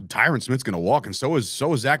 Oh, Tyron Smith's going to walk, and so is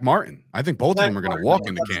Zach Martin. I think both of them are going to walk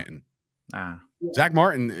into Canton. Zach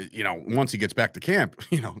Martin, once he gets back to camp,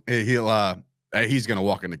 he's going to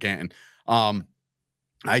walk into Canton.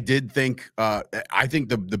 I think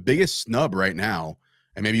the biggest snub right now,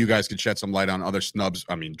 and maybe you guys could shed some light on other snubs.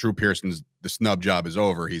 I mean, Drew Pearson's the snub job is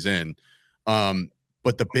over; he's in.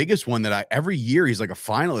 But the biggest one that every year he's like a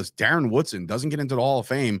finalist. Darren Woodson doesn't get into the Hall of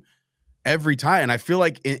Fame every time, and I feel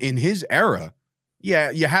like in his era,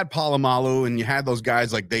 yeah, you had Polamalu and you had those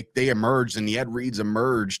guys like they emerged, and the Ed Reeds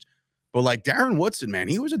emerged. But like Darren Woodson, man,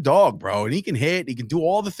 he was a dog, bro, and he can hit. He can do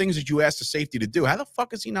all the things that you asked the safety to do. How the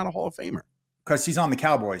fuck is he not a Hall of Famer? Because he's on the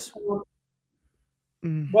Cowboys.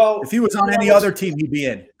 Well, if he was on any other team, he'd be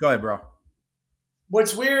in. Go ahead, bro.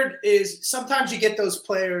 What's weird is sometimes you get those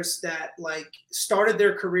players that started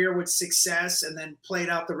their career with success and then played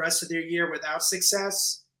out the rest of their year without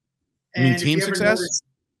success. You mean team success?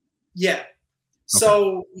 Yeah.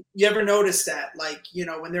 So you ever notice that,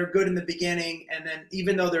 when they're good in the beginning, and then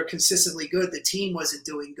even though they're consistently good, the team wasn't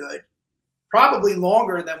doing good. Probably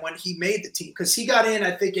longer than when he made the team, because he got in,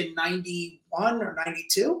 I think, in 91 or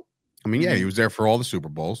 92. I mean, yeah, he was there for all the Super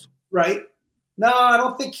Bowls. Right. No, I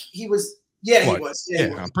don't think he was. Yeah, he was. Yeah, he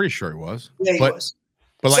was. I'm pretty sure he was. Yeah, he was.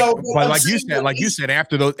 But like you said,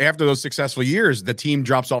 after those successful years, the team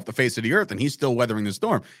drops off the face of the earth, and he's still weathering the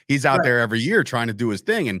storm. He's out there every year trying to do his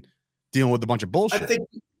thing and dealing with a bunch of bullshit.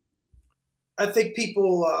 I think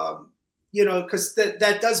people, because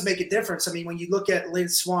that does make a difference. I mean, when you look at Lynn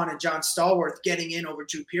Swann and John Stallworth getting in over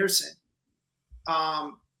Drew Pearson,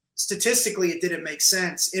 statistically, it didn't make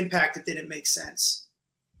sense. Impact, it didn't make sense.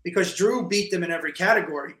 Because Drew beat them in every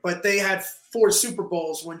category, but they had 4 Super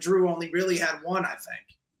Bowls when Drew only really had 1, I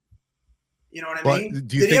think. You know what I mean?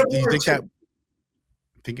 Do you think that?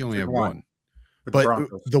 I think he only had 1. But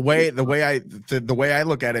the way I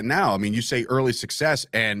look at it now, I mean, you say early success,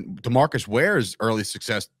 and DeMarcus Ware's early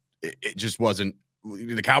success, it just wasn't.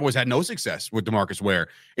 The Cowboys had no success with DeMarcus Ware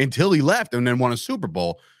until he left and then won a Super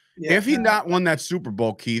Bowl. Yeah. If he not won that Super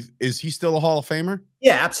Bowl, Keith, is he still a Hall of Famer?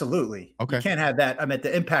 Yeah, absolutely. Okay. You can't have that. I mean,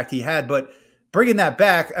 the impact he had, but bringing that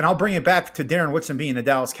back, and I'll bring it back to Darren Woodson being a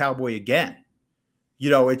Dallas Cowboy again.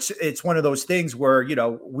 It's one of those things where,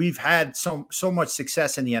 we've had so much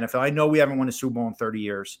success in the NFL. I know we haven't won a Super Bowl in 30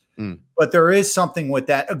 years, but there is something with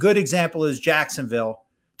that. A good example is Jacksonville.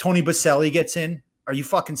 Tony Baselli gets in. Are you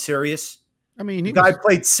fucking serious? I mean, the guy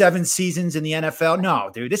played 7 seasons in the NFL.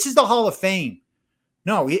 No, dude, this is the Hall of Fame.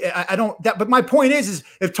 No, I don't. But my point is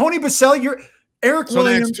if Tony Baselli, Eric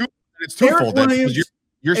Williams, it's twofold.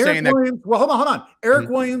 You're saying that. Williams, well, hold on. Eric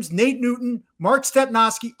Williams, Nate Newton, Mark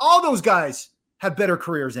Stepnoski, all those guys have better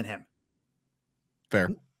careers than him. Fair.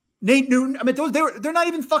 Nate Newton. I mean, they're not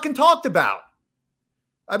even fucking talked about.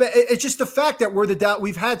 I mean, it's just the fact that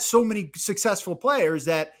we've had so many successful players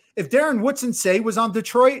that if Darren Woodson was on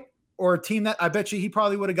Detroit or a team that I bet you he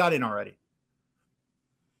probably would have got in already.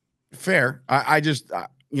 Fair. I just,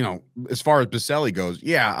 as far as Baselli goes,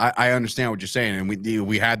 yeah, I understand what you're saying. And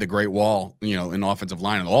we had the great wall, in offensive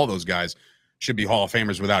line, and all those guys should be Hall of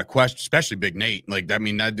Famers without a question, especially Big Nate.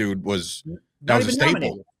 That dude was a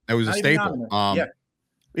staple. That was a staple.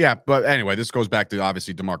 Yeah. But anyway, this goes back to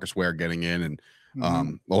obviously DeMarcus Ware getting in, and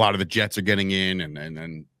a lot of the Jets are getting in,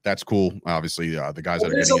 and that's cool. Obviously, the guys that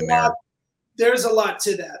are getting in there. There's a lot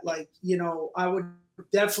to that. I would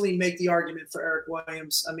definitely make the argument for Eric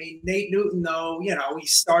Williams. I mean, Nate Newton, though, he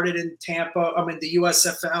started in Tampa. I mean, the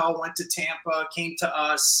USFL, went to Tampa, came to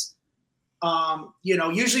us.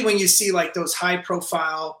 Usually when you see those high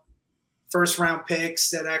profile first round picks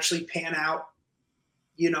that actually pan out,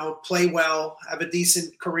 play well, have a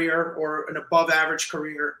decent career or an above average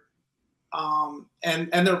career. And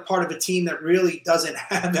they're part of a team that really doesn't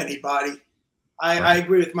have anybody. I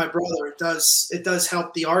agree with my brother. It does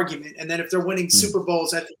help the argument. And then if they're winning Super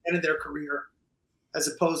Bowls at the end of their career, as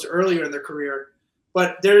opposed to earlier in their career,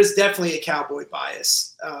 but there is definitely a Cowboy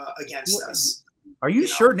bias against us. Are you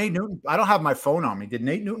sure Nate Newton? I don't have my phone on me. Did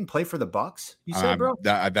Nate Newton play for the Bucs? You said, bro.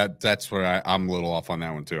 That's where I'm a little off on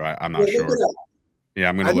that one too. I'm not sure. Yeah,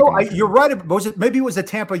 I'm gonna look. You're right. Maybe it was a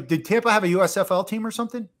Tampa? Did Tampa have a USFL team or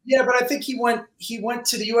something? Yeah, but I think he went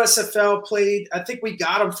to the USFL. Played. I think we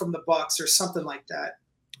got him from the Bucs or something like that.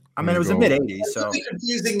 I mean, it was the mid '80s. So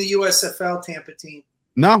confusing the USFL Tampa team.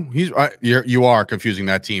 No, you are confusing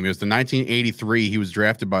that team. It was the 1983. He was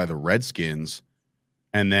drafted by the Redskins,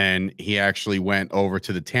 and then he actually went over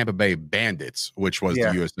to the Tampa Bay Bandits, which was the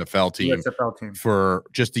USFL team for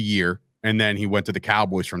just a year. And then he went to the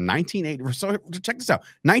Cowboys from 1980. So check this out: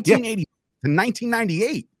 1980 to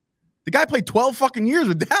 1998. The guy played 12 fucking years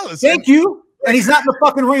with Dallas. Thank you. And he's not in the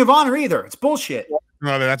fucking Ring of Honor either. It's bullshit.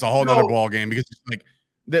 No, that's a whole nother ball game because it's like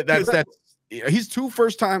that's he's 2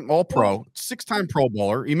 first-time All-Pro, 6-time Pro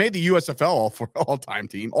Bowler. He made the USFL all-time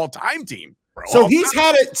team, bro. So he's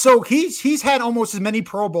had it. So he's had almost as many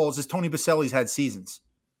Pro Bowls as Tony Baselli's had seasons.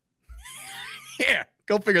 Yeah,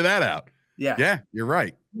 go figure that out. Yeah, you're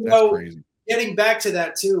right. That's crazy. Getting back to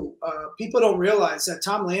that too, people don't realize that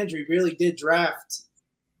Tom Landry really did draft.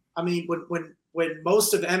 I mean, when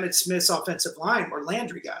most of Emmitt Smith's offensive line were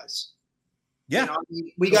Landry guys. Yeah,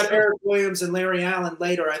 we got Eric Williams and Larry Allen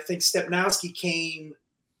later. I think Stepnowski came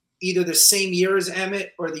either the same year as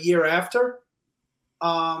Emmitt or the year after.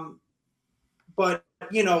 But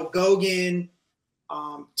Gogan,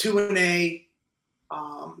 2A.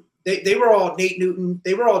 They were all Nate Newton.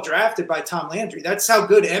 They were all drafted by Tom Landry. That's how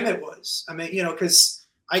good Emmitt was. I mean, because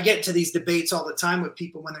I get into these debates all the time with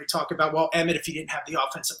people when they talk about, well, Emmitt, if he didn't have the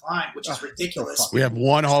offensive line, which is ridiculous. We have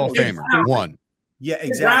one Hall of Famer. One. Yeah,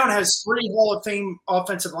 exactly. Brown has 3 Hall of Fame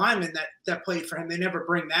offensive linemen that played for him. They never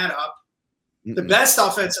bring that up. The best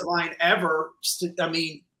offensive line ever, I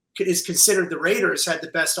mean, is considered the Raiders had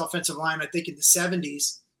the best offensive line, I think, in the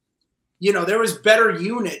 70s. There was better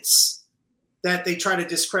units that they try to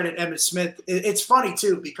discredit Emmitt Smith. It's funny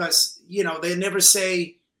too, because, they never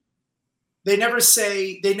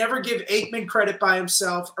give Aikman credit by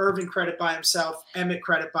himself, Irvin credit by himself, Emmitt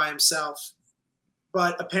credit by himself.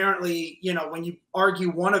 But apparently, when you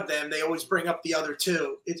argue one of them, they always bring up the other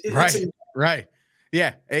two. Right.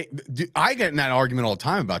 Yeah. I get in that argument all the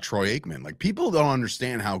time about Troy Aikman. Like, people don't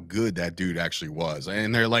understand how good that dude actually was.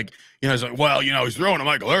 And they're like, it's like, well, he's throwing to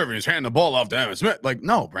Michael Irvin. He's handing the ball off to Emmitt Smith. Like,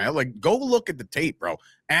 no, bro. Like, go look at the tape, bro.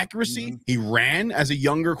 Accuracy. He ran as a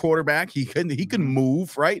younger quarterback. He could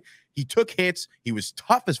move, right? He took hits. He was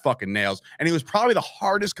tough as fucking nails. And he was probably the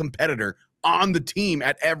hardest competitor on the team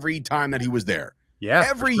at every time that he was there. Yeah.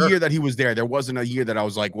 Every year that he was there wasn't a year that I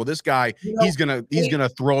was like, well, this guy, he's gonna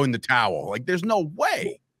throw in the towel. Like, there's no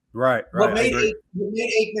way. Right. What made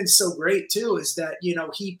Aikman so great too is that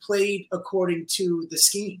he played according to the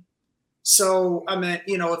scheme. So I mean,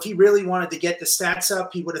 if he really wanted to get the stats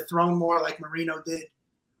up, he would have thrown more like Marino did.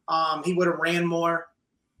 He would have ran more.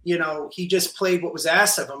 He just played what was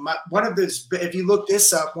asked of him. If you look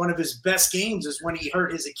this up, one of his best games is when he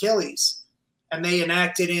hurt his Achilles, and they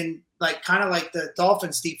enacted in kind of like the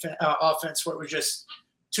Dolphins offense, where it was just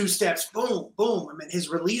 2 steps, boom, boom. I mean, his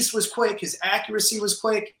release was quick, his accuracy was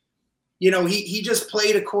quick. He just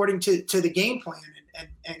played according to the game plan,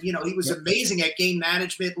 and he was amazing at game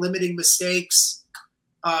management, limiting mistakes.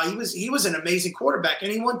 He was an amazing quarterback,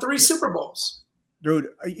 and he won 3 Super Bowls. Dude,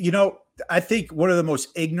 I think one of the most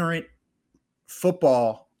ignorant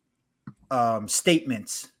football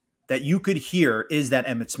statements that you could hear is that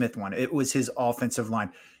Emmitt Smith one. It was his offensive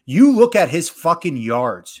line. You look at his fucking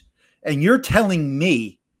yards, and you're telling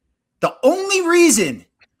me the only reason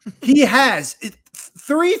he has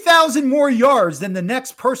 3,000 more yards than the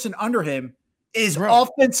next person under him is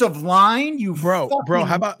offensive line. How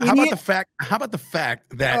about the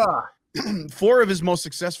fact that 4 of his most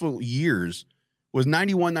successful years was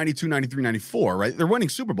 91, 92, 93, 94, right? They're winning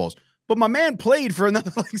Super Bowls. But my man played for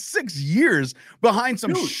another 6 years behind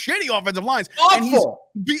some shitty offensive lines. Awful.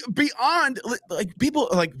 And he's beyond, people,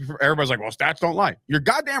 everybody's like, well, stats don't lie. You're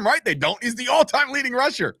goddamn right they don't. He's the all-time leading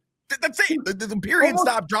rusher. That's it. The period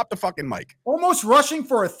stop. Drop the fucking mic. Almost rushing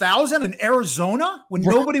for 1,000 in Arizona when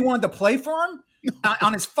nobody wanted to play for him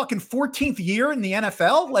on his fucking 14th year in the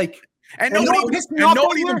NFL. And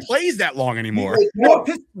nobody even plays that long anymore. Hold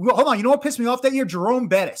on. You know what pissed me off that year? Jerome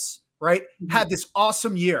Bettis, right? Had this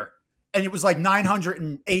awesome year. And it was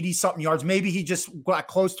 980 something yards. Maybe he just got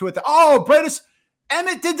close to it. Bettis.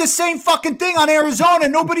 Emmett did the same fucking thing on Arizona.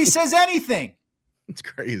 Nobody says anything. It's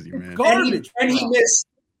crazy, man. Garbage. And he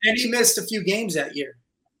missed a few games that year.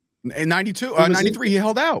 In 92, 93, he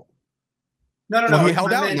held out. No. He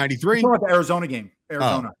held out in 93. Talking about the Arizona game.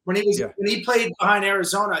 Arizona. When he played behind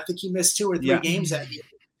Arizona, I think he missed 2 or 3 games that year.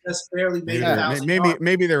 Just barely made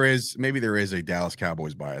maybe there is a Dallas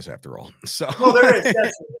Cowboys bias after all. So well, there is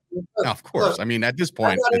definitely. Look, of course. Look, I mean, at this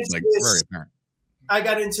point, it's like very apparent. I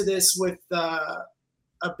got into this with a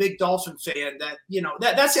big Dolphin fan. That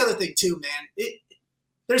that's the other thing too, man.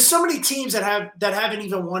 There's so many teams that haven't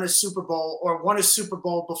even won a Super Bowl or won a Super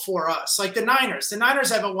Bowl before us. Like the Niners. The Niners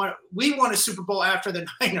haven't won. We won a Super Bowl after the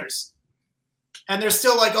Niners, and they're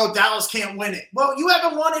still like, "Oh, Dallas can't win it." Well, you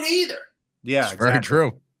haven't won it either. Yeah, it's very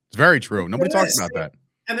true. It's very true. Nobody talks about that.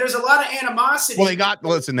 And there's a lot of animosity. Well,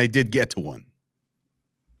 they did get to one.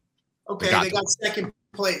 Okay, they got second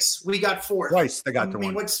place. We got fourth. Twice they got to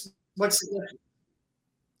one. What's the difference?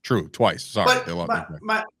 True, twice. Sorry.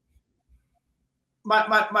 But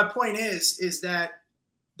my point is that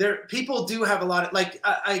people do have a lot of, like,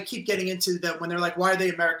 I keep getting into that when they're like, why are they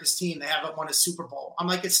America's team? They haven't won a Super Bowl. I'm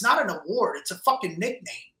like, it's not an award. It's a fucking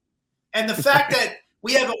nickname. And the fact that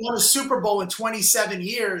we haven't won a Super Bowl in 27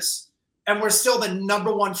 years and we're still the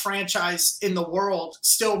 #1 franchise in the world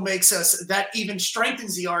still makes us, that even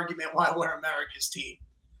strengthens the argument why we're America's team.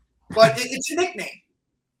 But it's a nickname.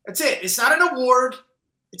 That's it. It's not an award.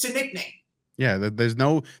 It's a nickname. Yeah, there's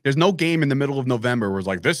no game in the middle of November where it's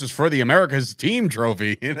like, this is for the America's team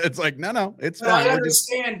trophy. And it's like, no, it's fine.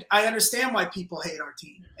 I understand why people hate our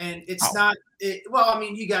team. And it's not well, I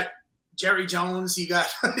mean, you got Jerry Jones, you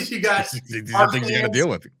got these are things you got to deal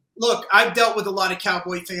with. Look, I've dealt with a lot of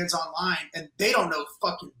Cowboy fans online, and they don't know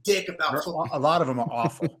fucking dick about football. A lot of them are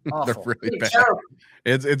awful. They're really bad. Terrible.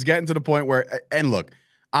 It's getting to the point where, and look,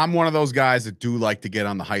 I'm one of those guys that do like to get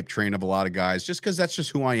on the hype train of a lot of guys, just because that's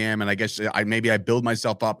just who I am, and I guess I build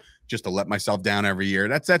myself up just to let myself down every year.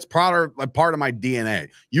 That's part of my DNA.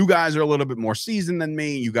 You guys are a little bit more seasoned than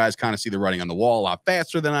me. You guys kind of see the writing on the wall a lot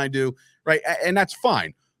faster than I do, right? And that's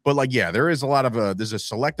fine. But like, yeah, there is a lot of there's a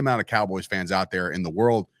select amount of Cowboys fans out there in the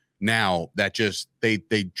world now that just they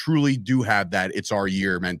truly do have that it's our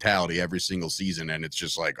year mentality every single season, and it's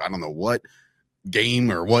just like, I don't know what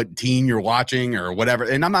game or what team you're watching or whatever.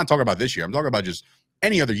 And I'm not talking about this year. I'm talking about just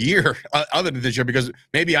any other year other than this year, because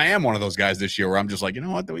maybe I am one of those guys this year where I'm just like, you know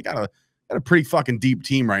what, we got a pretty fucking deep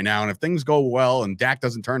team right now, and if things go well and Dak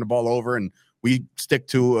doesn't turn the ball over and we stick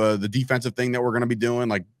to the defensive thing that we're going to be doing,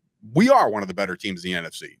 like, we are one of the better teams in the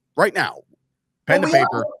NFC right now. Pen to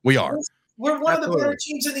paper, we are. We're one of the better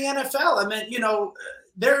teams in the NFL. I mean,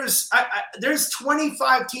 there's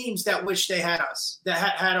 25 teams that wish they had us, that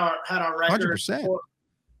had our record. 100%.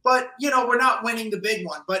 But we're not winning the big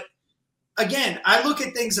one. But again, I look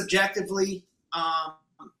at things objectively. I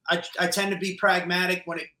tend to be pragmatic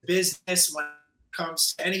when it's business, when it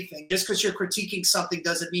comes to anything. Just because you're critiquing something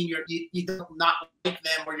doesn't mean you don't not like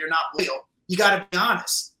them or you're not loyal. You got to be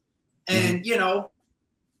honest. And,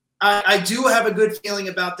 I do have a good feeling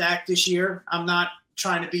about Dak this year. I'm not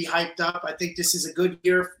trying to be hyped up. I think this is a good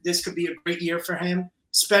year. This could be a great year for him,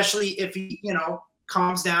 especially if he,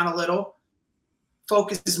 calms down a little,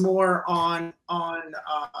 focuses more on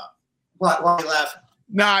what? Why are you laughing?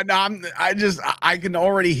 No, I can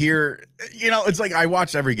already hear, it's like I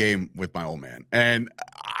watch every game with my old man, and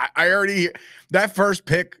I already, that first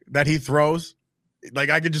pick that he throws,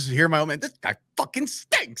 like, I could just hear my old man, this guy fucking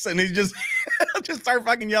stinks. And he just start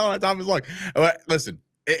fucking yelling at top of his lungs. Listen,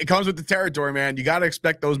 it comes with the territory, man. You got to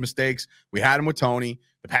expect those mistakes. We had him with Tony.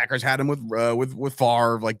 The Packers had him with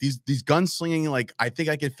Favre. Like, these gunslinging, like, I think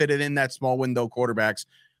I could fit it in that small window quarterbacks.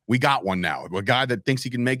 We got one now. A guy that thinks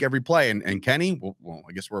he can make every play. And Kenny, well,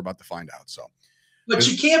 I guess we're about to find out. So, but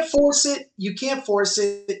you can't force it. You can't force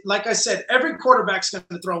it. Like I said, every quarterback's going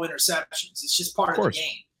to throw interceptions. It's just part of the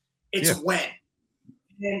game. It's when.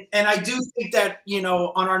 And I do think that,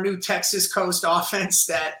 on our new Texas Coast offense,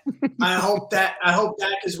 that I hope Dak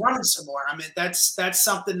is running some more. I mean, that's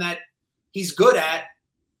something that he's good at.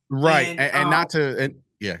 Right. And not to, I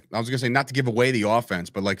was going to say, not to give away the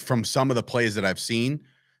offense, but like from some of the plays that I've seen,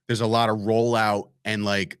 there's a lot of rollout and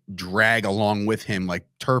like drag along with him. Like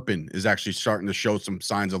Turpin is actually starting to show some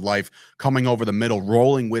signs of life, coming over the middle,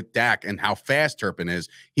 rolling with Dak, and how fast Turpin is.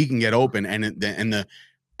 He can get open,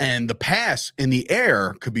 and the pass in the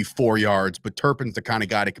air could be 4 yards, but Turpin's the kind of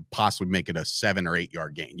guy that could possibly make it a 7 or 8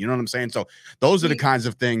 yard gain. You know what I'm saying? So those are the kinds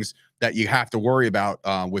of things that you have to worry about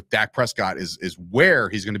with Dak Prescott is where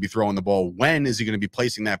he's going to be throwing the ball. When is he going to be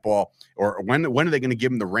placing that ball? Or when are they going to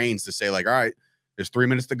give him the reins to say, like, all right, there's 3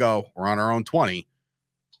 minutes to go. We're on our own 20.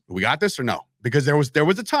 We got this or no? because there was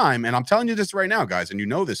a time, and I'm telling you this right now, guys, and you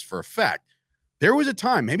know this for a fact. There was a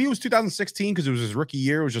time, maybe it was 2016 because it was his rookie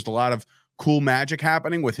year. It was just a lot of cool magic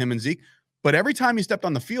happening with him and Zeke. But every time he stepped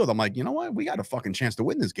on the field, I'm like, you know what? We got a fucking chance to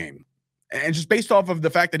win this game. And just based off of the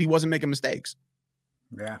fact that he wasn't making mistakes.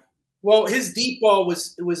 Yeah. Well, his deep ball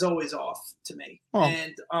was always off to me. Oh,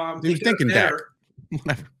 and he was thinking Dak.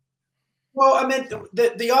 Well, I meant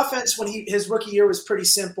the offense when his rookie year was pretty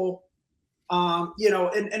simple.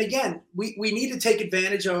 And again, we need to take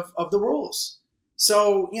advantage of the rules.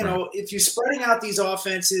 So, if you're spreading out these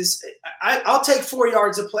offenses, I'll take 4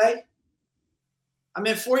 yards of play.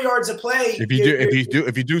 4 yards of play.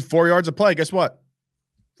 If you do 4 yards of play, guess what?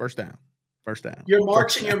 First down. You're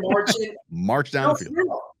marching. March down the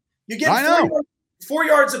field. You get 4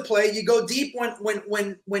 yards of play. You go deep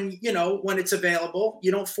when it's available.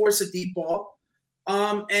 You don't force a deep ball.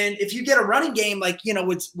 And if you get a running game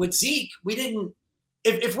with Zeke, we didn't.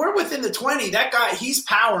 If we're within the 20, that guy, he's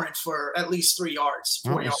powering for at least 3 yards,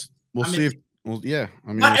 4 yards. We'll see.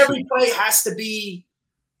 Not every play has to be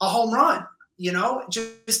a home run.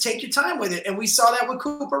 Just take your time with it. And we saw that with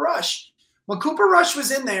Cooper Rush. When Cooper Rush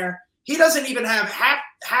was in there, he doesn't even have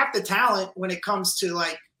half the talent when it comes to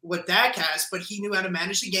what Dak has, but he knew how to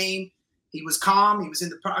manage the game. He was calm. He was in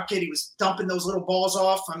the pocket. He was dumping those little balls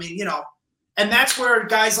off. And that's where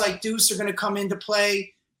guys like Deuce are going to come into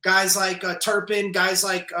play. Guys like Turpin, guys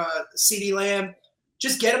like CeeDee Lamb.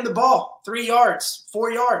 Just get him the ball, 3 yards,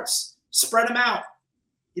 4 yards, spread him out.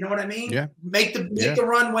 You know what I mean? Yeah. Make the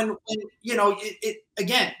run when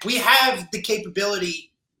again, we have the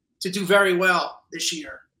capability to do very well this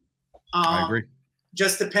year. I agree.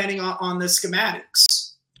 Just depending on the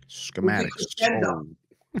schematics.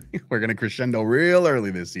 We're going to crescendo real early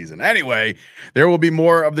this season. Anyway, there will be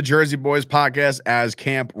more of the Jersey Boys podcast as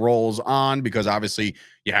camp rolls on, because obviously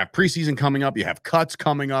you have preseason coming up. You have cuts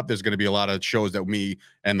coming up. There's going to be a lot of shows that me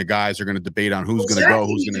and the guys are going to debate on who's going to go,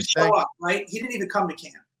 who's going to stay. Up, right? He didn't even come to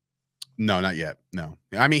camp. No, not yet. No.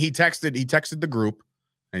 He texted the group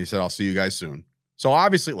and he said, I'll see you guys soon. So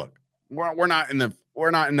obviously, look, we're not in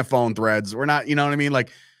the phone threads. We're not, you know what I mean?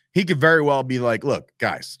 He could very well be like, look,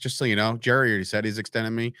 guys, just so you know, Jerry already said he's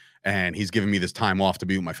extending me and he's giving me this time off to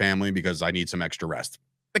be with my family because I need some extra rest.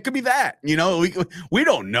 It could be that, we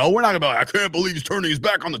don't know. We're not going to be like, I can't believe he's turning his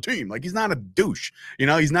back on the team. He's not a douche.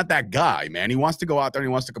 He's not that guy, man. He wants to go out there and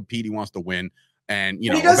he wants to compete. He wants to win. And,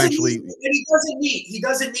 eventually. He doesn't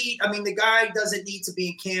need, the guy doesn't need to be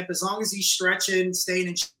in camp as long as he's stretching, staying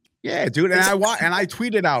in. Yeah, dude. And I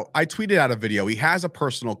tweeted out a video. He has a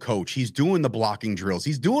personal coach. He's doing the blocking drills.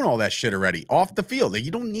 He's doing all that shit already off the field.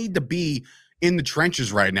 You don't need to be in the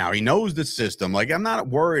trenches right now. He knows the system. I'm not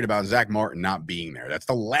worried about Zach Martin not being there. That's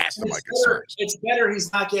the last of my concerns. It's better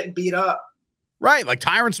he's not getting beat up. Right.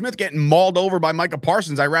 Tyron Smith getting mauled over by Micah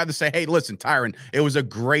Parsons. I'd rather say, hey, listen, Tyron, it was a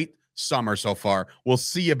great summer so far. We'll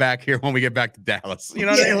see you back here when we get back to Dallas. You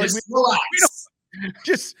know what I mean?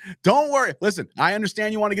 Just don't worry. Listen, I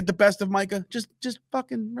understand you want to get the best of Micah. Just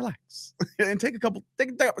fucking relax and take a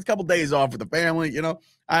couple days off with the family.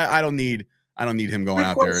 I don't need him going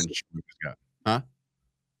out there and huh?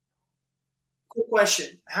 Quick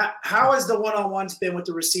question. How has the one-on-ones been with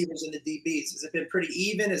the receivers and the DBs? Has it been pretty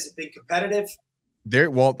even? Has it been competitive?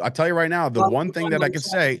 Well, I'll tell you right now, the one thing that I can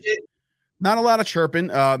say, not a lot of chirping.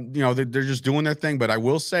 They're just doing their thing. But I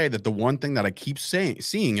will say that the one thing that I keep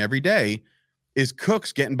seeing every day is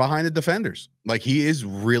Cooks getting behind the defenders. He is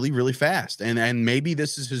really, really fast. And maybe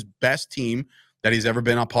this is his best team that he's ever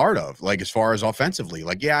been a part of, as far as offensively.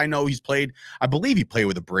 Yeah, I know I believe he played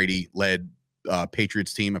with a Brady-led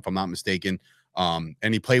Patriots team, if I'm not mistaken. And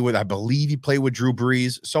I believe he played with Drew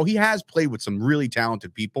Brees. So he has played with some really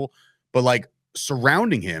talented people. But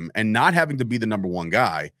surrounding him and not having to be the number one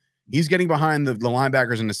guy, he's getting behind the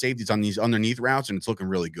linebackers and the safeties on these underneath routes, and it's looking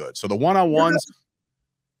really good. So the one-on-ones.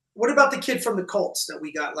 What about the kid from the Colts that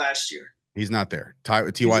we got last year? He's not there.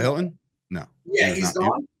 T.Y. Hilton? No. Yeah, he's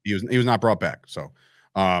gone. He was not brought back. So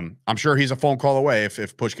I'm sure he's a phone call away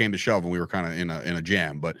if push came to shove and we were kind of in a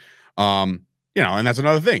jam. But and that's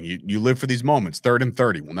another thing. You live for these moments. 3rd and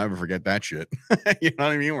 30. We'll never forget that shit. You know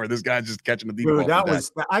what I mean? Where this guy's just catching the deep ball.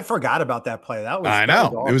 I forgot about that play. I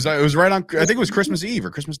know. It was right on. I think it was Christmas Eve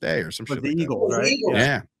or Christmas Day or some shit. The Eagles, right?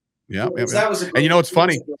 Yeah. And you know what's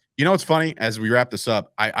funny? It's funny as we wrap this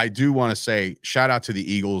up. I do want to say shout out to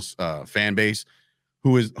the Eagles fan base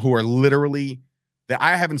who are literally that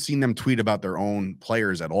I haven't seen them tweet about their own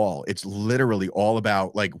players at all. It's literally all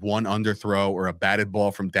about one underthrow or a batted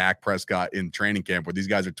ball from Dak Prescott in training camp where these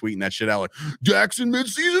guys are tweeting that shit out Jackson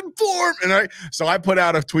midseason form. And I put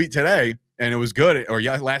out a tweet today and it was good.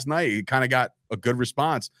 Last night it kind of got a good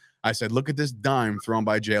response. I said, look at this dime thrown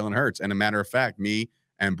by Jalen Hurts. And a matter of fact, me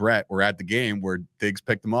and Bret were at the game where Diggs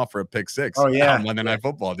picked him off for a pick 6. Oh, yeah. On Monday Night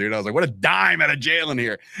Football, dude. I was like, what a dime out of Jalen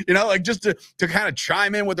here. You know, like just to kind of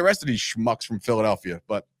chime in with the rest of these schmucks from Philadelphia.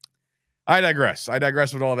 But I digress.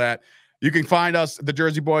 With all that. You can find us, the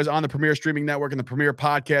Jersey Boys, on the Premier Streaming Network and the Premier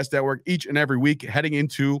Podcast Network each and every week heading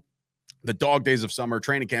into the dog days of summer.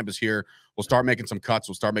 Training camp is here. We'll start making some cuts.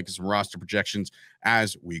 We'll start making some roster projections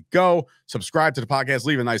as we go. Subscribe to the podcast.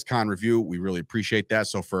 Leave a nice kind review. We really appreciate that.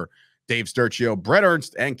 So for Dave Sturchio, Bret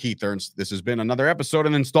Ernst, and Keith Ernst, this has been another episode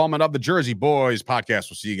and installment of the Jersey Boys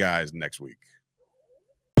podcast. We'll see you guys next week.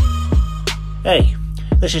 Hey,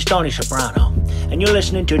 this is Tony Soprano, and you're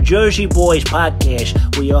listening to Jersey Boys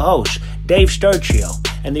podcast with your hosts, Dave Sturchio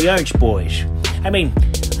and the Ernst boys. I mean,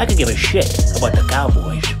 I could give a shit about the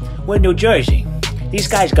Cowboys. We're in New Jersey. These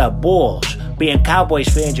guys got balls being Cowboys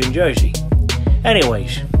fans in Jersey.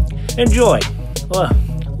 Anyways, enjoy. Or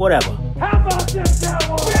whatever.